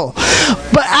pleasurable.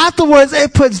 But afterwards,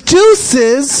 it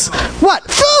produces what?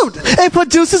 Fruit. It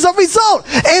produces a result.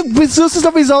 It produces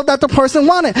a result that the person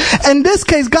wanted. In this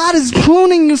case, God is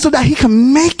pruning you so that he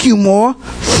can make you more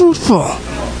fruitful.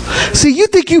 See, you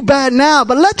think you bad now,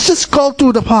 but let's just go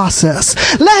through the process.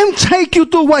 Let him take you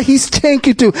through what he's taking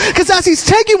you through. Because as he's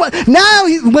taking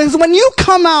when you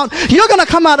come out, you're going to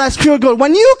come out as pure gold.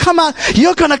 When you come out,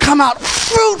 you're going to come out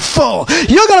fruitful.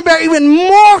 You're going to bear even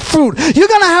more fruit. You're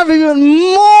going to have even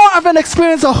more of an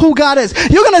experience of who God is.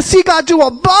 You're going to see God do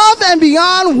above and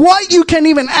beyond what you can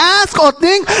even ask or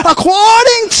think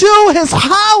according to his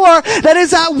power that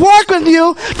is at work with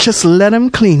you. Just let him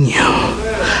clean you.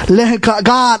 Let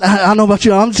God, I don't know about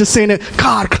you, I'm just saying it.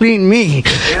 God, clean me.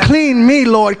 Clean me,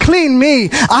 Lord. Clean me.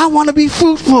 I want to be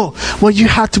fruitful. Well, you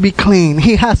have to be clean.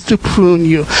 He has to prune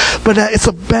you. But it's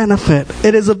a benefit.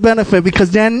 It is a benefit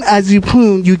because then as you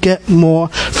prune, you get more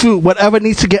fruit. Whatever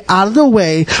needs to get out of the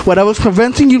way, whatever's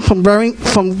preventing you from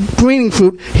bringing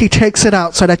fruit, he takes it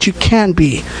out so that you can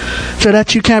be. So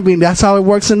that you can be. That's how it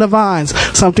works in the vines.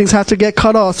 Some things have to get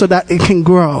cut off so that it can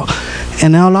grow.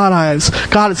 And in our lives,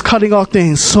 God is cutting off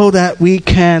things so that we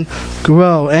can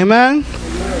grow. Amen?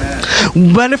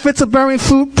 Benefits of bearing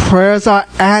fruit, prayers are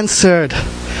answered.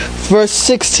 Verse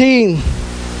 16.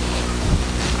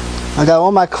 I got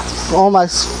all my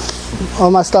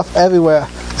stuff everywhere.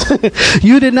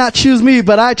 You did not choose me,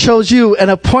 but I chose you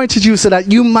and appointed you so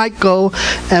that you might go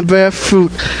and bear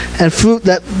fruit, and fruit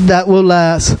that will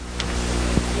last.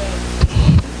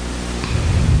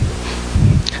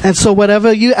 And so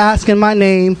whatever you ask in my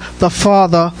name, the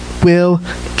Father will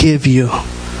give you.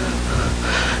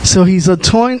 So he's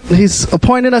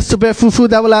appointed us to bear fruit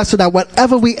that will last, so that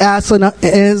whatever we ask in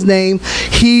his name,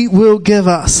 he will give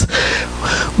us.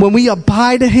 When we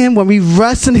abide in him, when we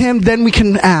rest in him, then we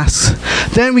can ask.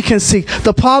 Then we can seek.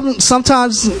 The problem,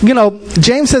 sometimes,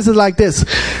 James says it like this.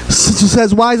 He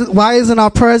says, why isn't our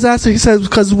prayers answered? He says,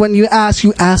 because when you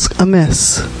ask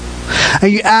amiss.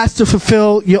 And you ask to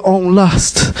fulfill your own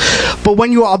lust. But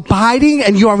when you are abiding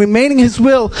and you are remaining in his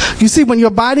will, you see, when you're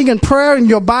abiding in prayer and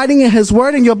you're abiding in his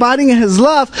word and you're abiding in his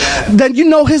love, then you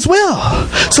know his will.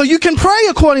 So you can pray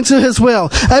according to his will.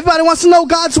 Everybody wants to know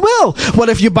God's will. Well,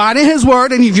 if you abide in his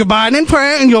word and if you abide in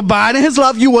prayer and you abide in his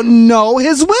love, you will know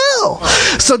his will.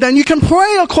 So then you can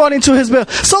pray according to his will.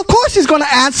 So of course he's going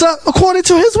to answer according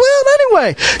to his will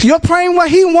anyway. You're praying what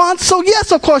he wants, so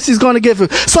yes, of course he's going to give you.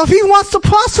 So if he wants to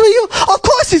prosper you, of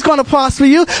course he's going to prosper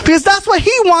you, because that's what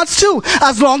he wants too.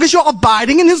 As long as you're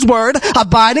abiding in his word,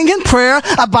 abiding in prayer,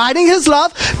 abiding in his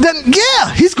love, then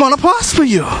yeah, he's going to prosper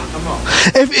you.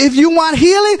 If you want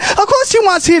healing, of course he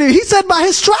wants healing. He said by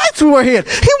his stripes we were healed.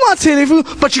 He wants healing,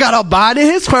 but you got to abide in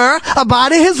his prayer,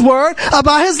 abide in his word,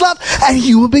 abide in his love, and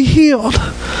you will be healed.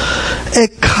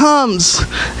 It comes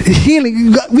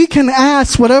healing. We can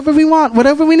ask whatever we want,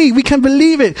 whatever we need. We can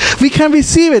believe it. We can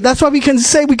receive it. That's why we can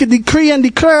say, we can decree and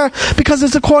declare, because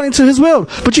it's according to his will.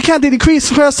 But you can't decree and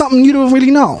declare something you don't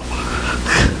really know.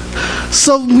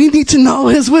 So we need to know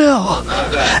his will.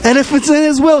 And if it's in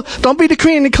his will, don't be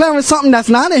decreeing and declaring something that's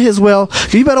not in his will.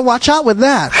 You better watch out with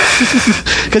that.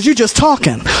 Because you're just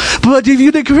talking. But if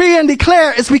you decree and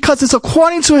declare, it's because it's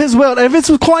according to his will. And if it's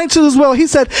according to his will, he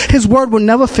said his word will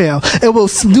never fail. It will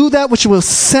do that which it was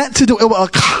sent to do. It will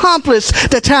accomplish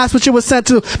the task which it was sent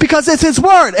to do. Because it's his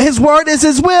word. His word is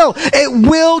his will. It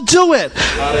will do it.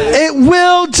 It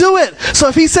will do it. So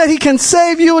if he said he can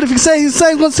save you, and if he said he's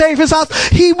going to save his house,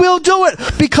 he will do it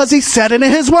because he said it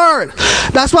in his word.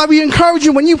 That's why we encourage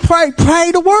you, when you pray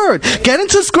the word. Get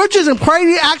into scriptures and pray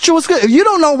the actual scripture. If you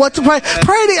don't know what to pray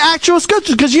the actual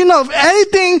scriptures, because you know if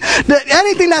anything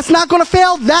that's not going to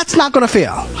fail, that's not going to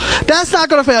fail. That's not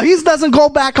going to fail. He doesn't go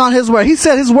back on his word. He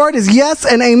said his word is yes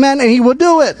and amen, and he will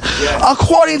do it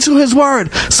according to his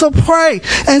word. So pray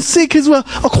and seek his will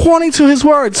according to his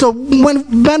word. So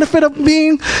when benefit of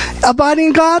abiding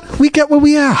in God, we get what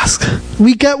we ask.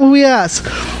 We get what we ask.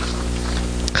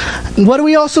 What do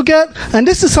we also get? And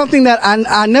this is something that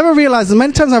I never realized.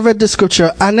 Many times I've read this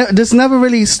scripture, this never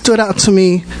really stood out to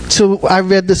me till I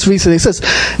read this recently. It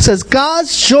says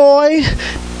God's joy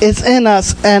is in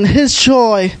us, and his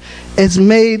joy is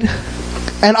made,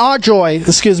 and our joy,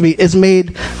 is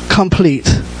made complete.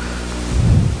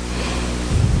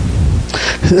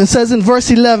 It says in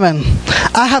verse 11,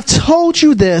 I have told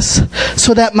you this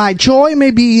so that my joy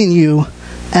may be in you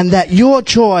and that your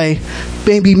joy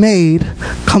may be made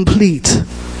complete.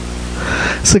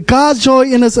 So God's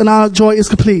joy in us and our joy is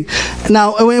complete.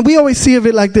 Now, we always see of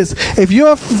it like this. If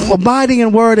you're abiding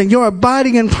in word and you're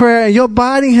abiding in prayer and you're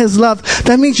abiding his love,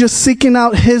 that means you're seeking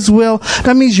out his will.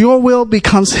 That means your will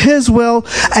becomes his will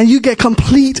and you get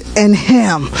complete in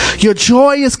him. Your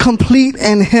joy is complete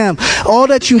in him. All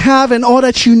that you have and all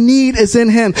that you need is in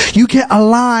him. You get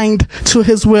aligned to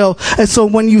his will. And so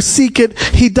when you seek it,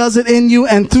 he does it in you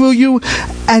and through you,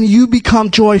 and you become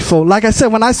joyful. Like I said,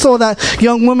 when I saw that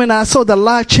young woman, I saw the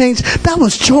life change, that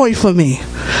was joy for me.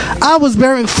 I was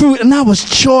bearing fruit and that was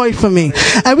joy for me.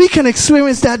 And we can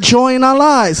experience that joy in our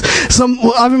lives.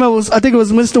 I think it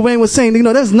was Mr. Wayne was saying,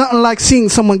 there's nothing like seeing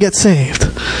someone get saved.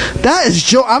 That is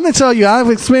joy. I'm going to tell you, I've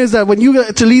experienced that when you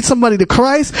get to lead somebody to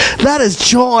Christ, that is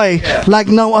joy like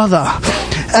no other.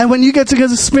 And when you get to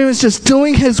experience just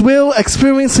doing his will,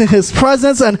 experiencing his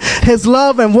presence and his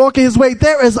love and walking his way,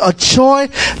 there is a joy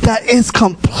that is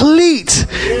complete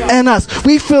in us.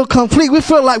 We feel complete. We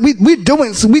feel like we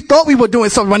thought we were doing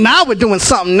something, but now we're doing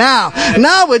something now.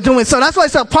 Now we're doing something. That's why I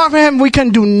said apart from him, we can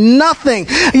do nothing.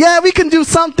 Yeah, we can do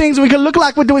some things. We can look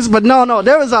like we're doing, but no,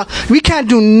 we can't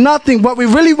do nothing what we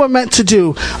really were meant to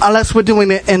do unless we're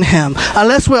doing it in him.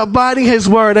 Unless we're abiding his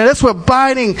word, unless we're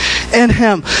abiding in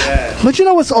him. But you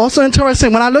know what's also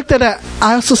interesting? When I looked at it,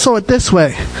 I also saw it this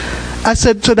way. I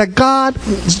said, so that God,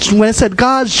 when it said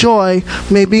God's joy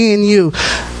may be in you,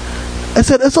 I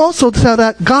said it's also so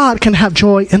that God can have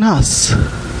joy in us.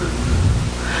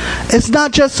 It's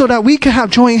not just so that we can have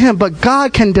joy in him, but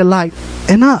God can delight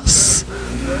in us.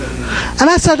 And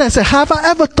I said, have I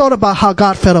ever thought about how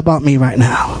God felt about me right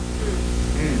now?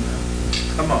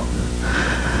 Come on.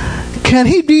 Can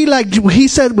he be like he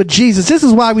said with Jesus? This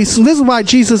is why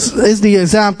Jesus is the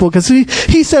example, because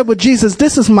he said with Jesus,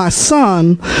 this is my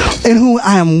son in whom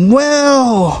I am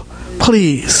well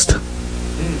pleased.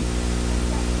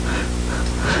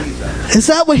 Is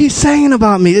that what he's saying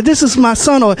about me? This is my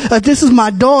son, or this is my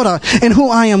daughter in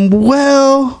whom I am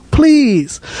well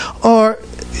pleased? Or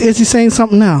is he saying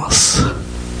something else?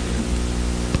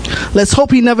 Let's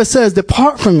hope he never says,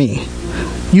 depart from me,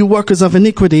 you workers of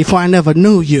iniquity, for I never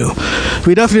knew you.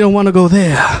 We definitely don't want to go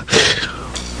there.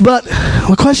 But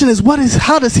the question is,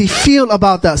 how does he feel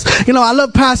about us? I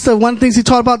love Pastor, one of the things he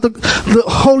taught about the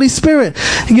Holy Spirit.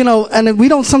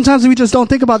 And sometimes we just don't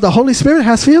think about the Holy Spirit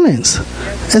has feelings.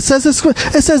 It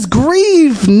says,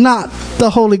 grieve not the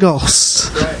Holy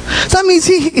Ghost. So that means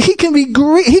he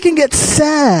can get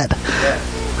sad.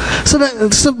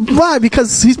 So why?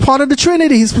 Because he's part of the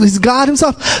Trinity. He's God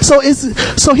himself.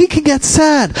 So he can get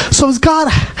sad. So is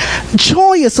God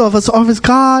joyous of us, or is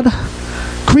God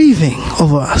grieving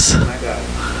over us?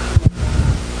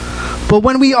 But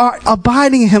when we are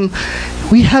abiding in him,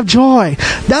 we have joy.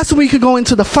 That's when we could go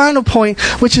into the final point,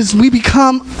 which is we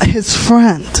become his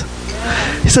friend.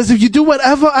 He says, if you do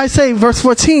whatever I say, verse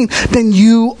 14, then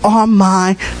you are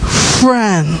my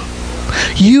friend.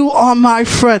 You are my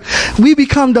friend. We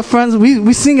become the friends.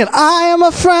 We sing it. I am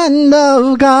a friend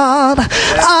of God.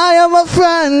 I am a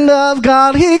friend of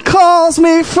God. He calls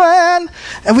me friend.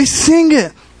 And we sing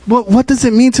it. What does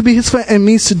it mean to be his friend? It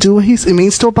means to do it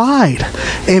means to abide.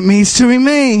 It means to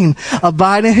remain.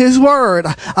 Abide in his word.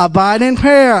 Abide in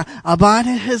prayer. Abide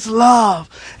in his love.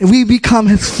 And we become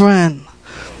his friend.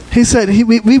 He said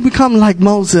we become like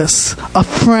Moses, a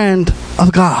friend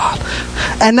of God.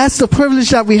 And that's the privilege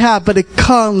that we have, but it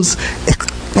comes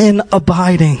in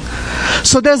abiding.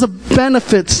 So there's a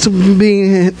benefits to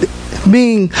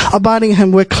being abiding in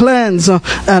him. We're cleansed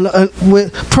and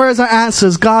with prayers are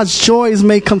answers. God's joy is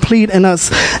made complete in us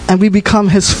and we become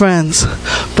his friends.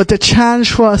 But the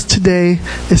challenge for us today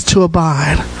is to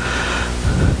abide.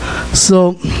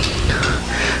 So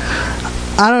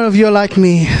I don't know if you're like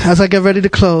me as I get ready to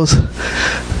close.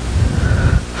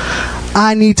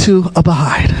 I need to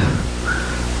abide.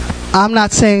 I'm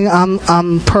not saying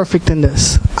I'm perfect in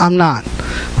this. I'm not.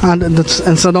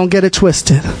 And so don't get it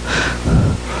twisted.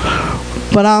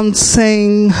 But I'm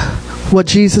saying what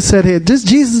Jesus said here. This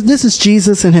is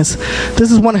Jesus and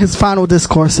this is one of his final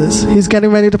discourses. He's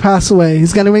getting ready to pass away.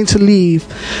 He's getting ready to leave.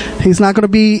 He's not going to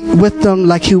be with them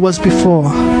like he was before.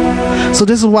 So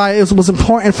this is why it was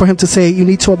important for him to say, you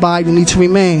need to abide, you need to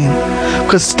remain.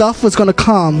 Because stuff was going to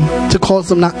come to cause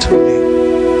them not to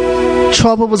remain.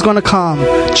 Trouble was going to come.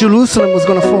 Jerusalem was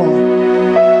going to fall.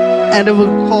 And it would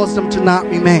cause them to not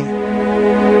remain.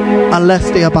 unless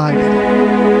they abide.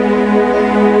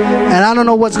 And I don't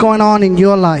know what's going on in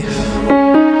your life.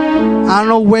 I don't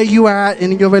know where you are at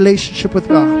in your relationship with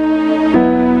God.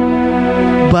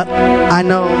 But I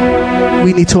know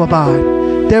we need to abide.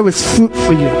 There is fruit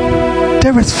for you.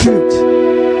 There is fruit.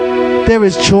 There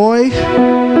is joy.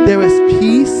 There is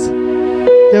peace.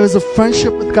 There is a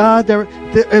friendship with God. There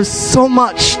is so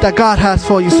much that God has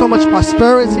for you. So much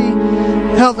prosperity,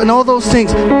 health, and all those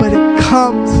things. But it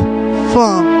comes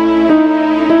from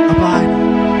abiding.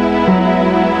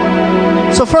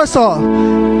 So first of all,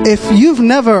 if you've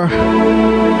never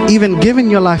even given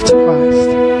your life to Christ,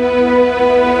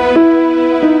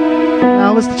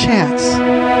 now is the chance.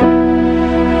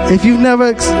 If you've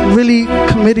never really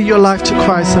committed your life to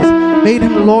Christ, has made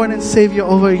Him Lord and Savior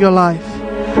over your life,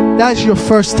 that's your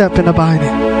first step in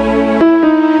abiding.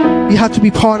 You have to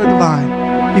be part of the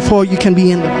vine before you can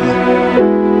be in the vine.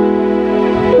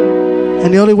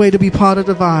 And the only way to be part of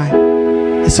the vine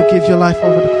is to give your life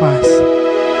over to Christ.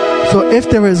 So if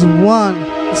there is one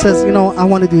who says, you know, I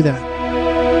want to do that.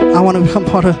 I want to become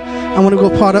I want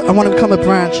to become a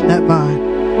branch in that vine.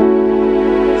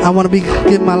 I want to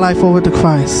give my life over to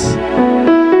Christ.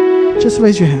 Just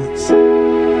raise your hands.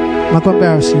 I'm not going to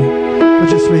embarrass you, but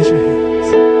just raise your hands.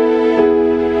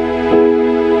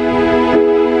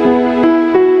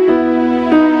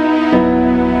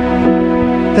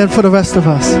 Then for the rest of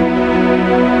us,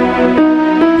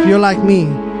 if you're like me,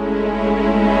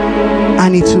 I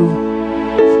need to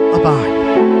abide.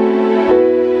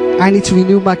 I need to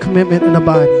renew my commitment in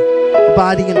abiding.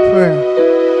 Abiding in prayer.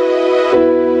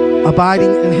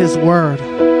 Abiding in His Word.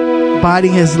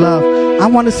 Abiding His love. I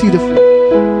want to see the fruit.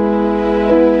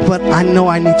 But I know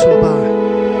I need to abide.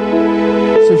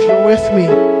 So if you're with me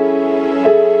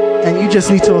and you just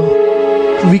need to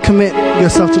recommit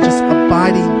yourself to just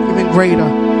abiding even greater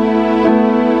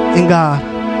in God,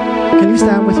 can you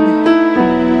stand with me?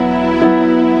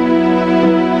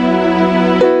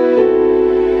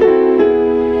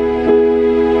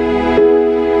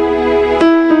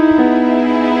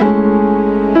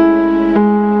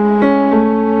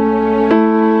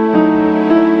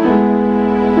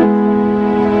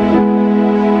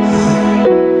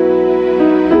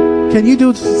 Can you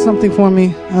do something for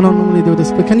me? I don't normally do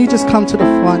this, but can you just come to the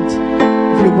front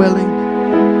if you're willing?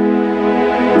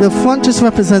 The front just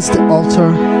represents the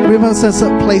altar. It represents a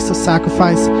place of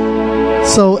sacrifice.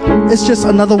 So it's just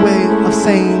another way of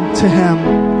saying to Him,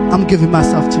 I'm giving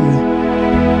myself to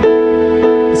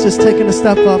you. It's just taking a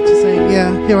step up to say,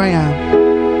 yeah, here I am.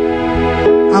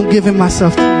 I'm giving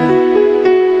myself to you.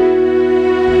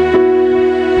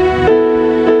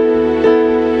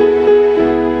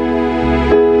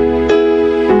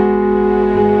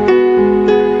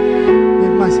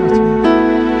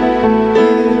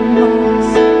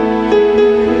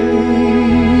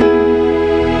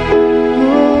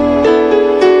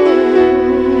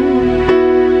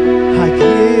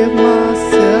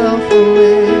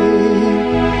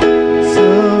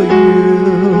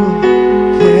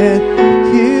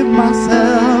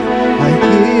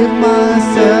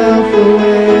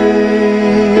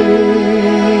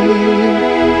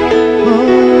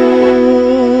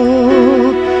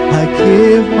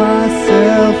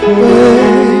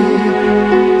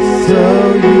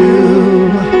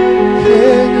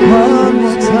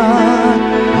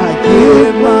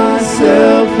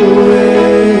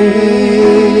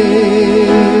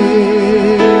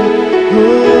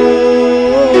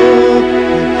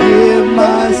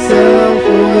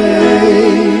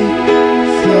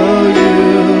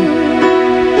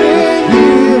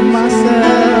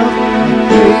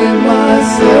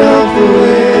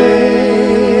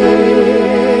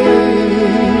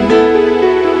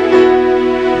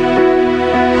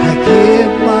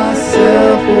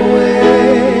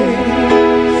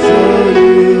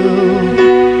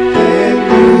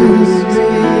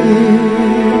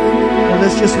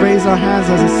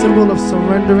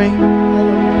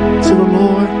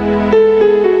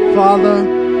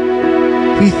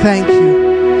 Thank you.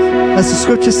 As the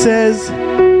scripture says,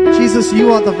 Jesus,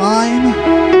 you are the vine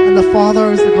and the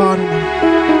Father is the gardener.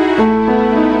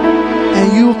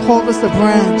 And you called us the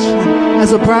branch. And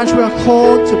as a branch, we are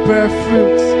called to bear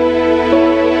fruit.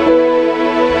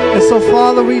 And so,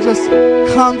 Father, we just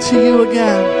come to you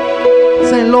again,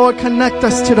 saying, Lord, connect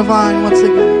us to the vine once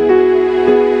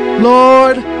again.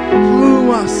 Lord, prune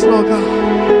us, Lord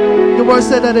God. Your word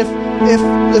said that if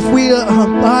we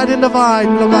abide in the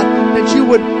vine, Lord God, that you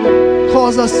would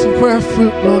cause us to bear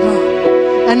fruit, Lord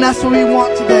God. And that's what we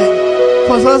want today.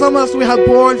 For some of us, we have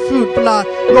borne fruit, but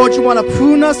Lord, you want to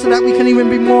prune us so that we can even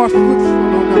be more fruitful,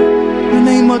 Lord God. In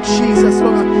the name of Jesus,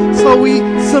 Lord God. So we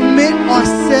submit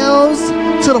ourselves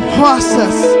into the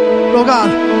process, Lord God,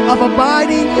 of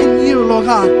abiding in you, Lord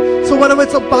God. So whether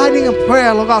it's abiding in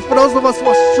prayer, Lord God, for those of us who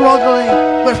are struggling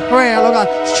with prayer, Lord God,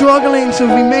 struggling to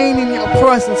remain in your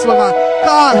presence, Lord God,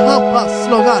 God, help us,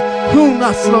 Lord God, prune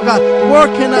us, Lord God, work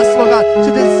in us, Lord God,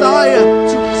 to desire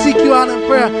to seek you out in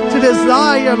prayer, to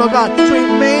desire, Lord God, to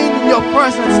remain in your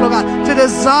presence, Lord God, to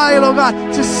desire, Lord God,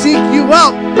 to seek you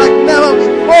out like never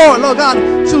before, Lord God,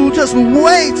 to just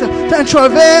wait and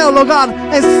travail, Lord God,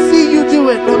 and see you do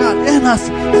it, Lord God, in us.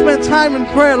 Spend time in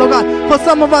prayer, Lord God. For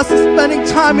some of us, is spending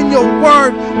time in your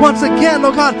word once again,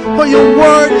 Lord God, for your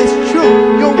word is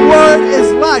true. Your word is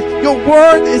life. Your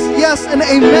word is yes and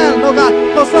amen, Lord God.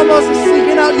 For some of us is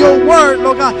seeking out your word,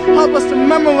 Lord God. Help us to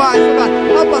memorize, Lord God.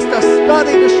 Help us to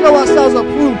study, to show ourselves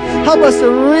approved. Help us to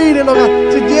read it, Lord God.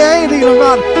 To daily, Lord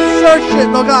God, search it,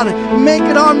 Lord God. Make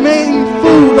it our main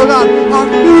food, Lord God. Our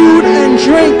food and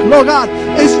drink, Lord God,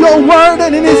 is your word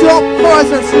and it is your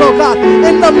presence, Lord God.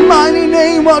 In the mighty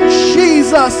name of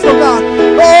Jesus, Lord God.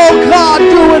 Oh God,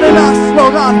 do it in us,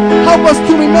 Lord God. Help us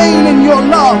to remain in your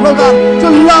love, Lord God. To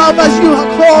love as you have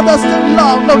called us to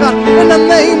love, Lord God. In the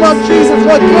name of Jesus,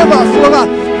 forgive us, Lord God,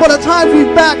 for the times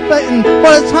we've backbitten,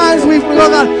 for the times we've,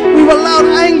 Lord God, we've allowed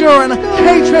anger and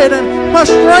hatred and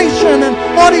frustration and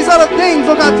all these other things,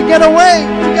 Lord God, to get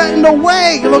in the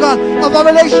way, Lord God, of our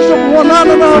relationship with one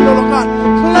another, Lord God.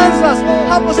 Cleanse us,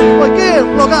 help us to forgive,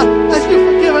 Lord God, as you've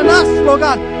forgiven us, Lord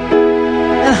God.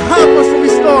 And help us to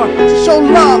restore, to show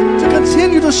love, to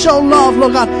continue to show love,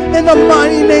 Lord God, in the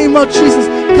mighty name of Jesus.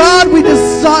 God, we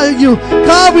desire you.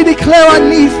 God, we declare our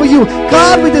need for you.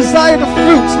 God, we desire the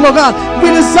fruits, Lord God.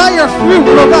 We desire fruit,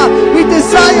 Lord God. We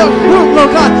desire fruit, Lord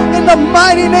God, in the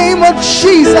mighty name of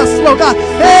Jesus, Lord God.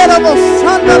 Lord, I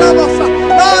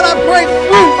pray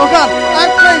fruit, Lord God.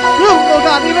 I pray fruit, Lord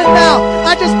God, even now.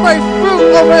 I just pray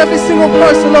fruit over every single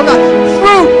person, Lord God.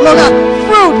 Fruit, Lord God.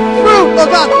 Fruit, Lord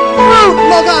God. Fruit,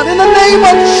 Lord God, in the name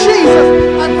of Jesus.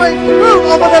 I pray fruit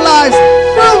over their lives.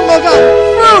 Fruit, Lord God.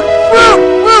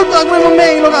 Fruit, that will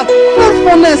remain, Lord God.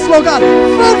 Fruitfulness, Lord God.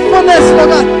 Fruitfulness, Lord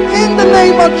God, in the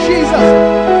name of Jesus.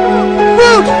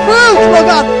 Fruit, Lord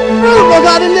God. Fruit, Lord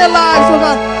God, in their lives, Lord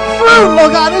God. Fruit,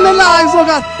 Lord God, in their lives, Lord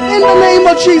God. In the name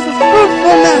of Jesus.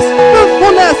 Fruitfulness,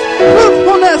 Lord God.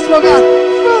 Fruit, Lord God.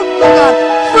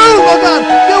 Fruit, Lord God.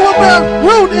 They will bear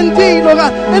fruit indeed, Lord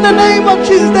God. In the name of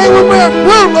Jesus, they will bear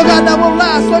fruit, Lord God, that will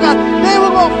last, Lord God. They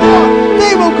will go forth.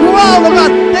 They will grow, Lord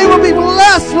God. They will be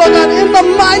blessed, Lord God, in the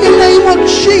mighty name of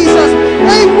Jesus.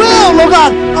 They will, Lord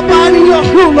God, abide in your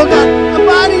fruit, Lord God.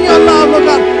 Abide in your love, Lord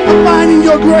God. Abide in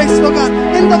your grace, Lord God.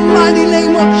 In the mighty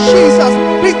name of Jesus.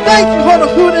 We thank you for the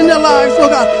fruit in their lives,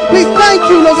 Lord God. We thank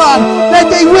you, Lord God, that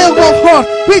they will go forth.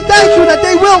 We thank you that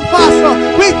they will prosper.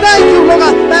 We thank you, Lord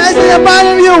God, that as they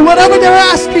abide in you, whatever they're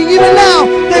asking, even now,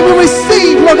 they will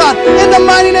receive, Lord God. In the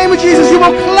mighty name of Jesus, you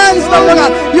will cleanse them, Lord God.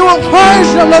 You will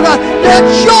purge them, Lord God. Their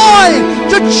joy,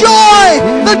 the joy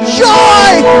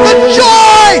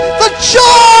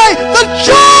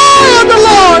of the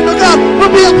Lord, Lord God,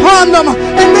 will be upon them.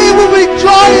 And they will be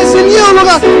joyous in you, Lord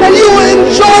God. And you will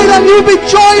enjoy them. You will be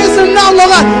joyous in them, Lord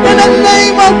God. In the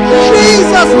name of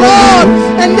Jesus, Lord.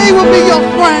 And they will be your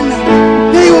friend.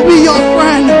 They will be your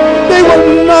friend. They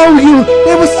will know you.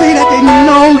 They will say that they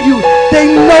know you.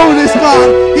 They know this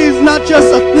God. He's not just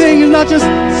a thing. He's not just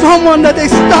someone that they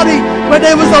study, but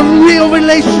there was a real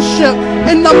relationship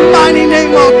in the mighty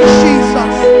name of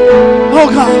Jesus. Oh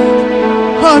God,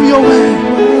 have your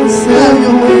way. Have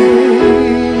your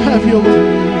way. Have your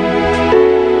way.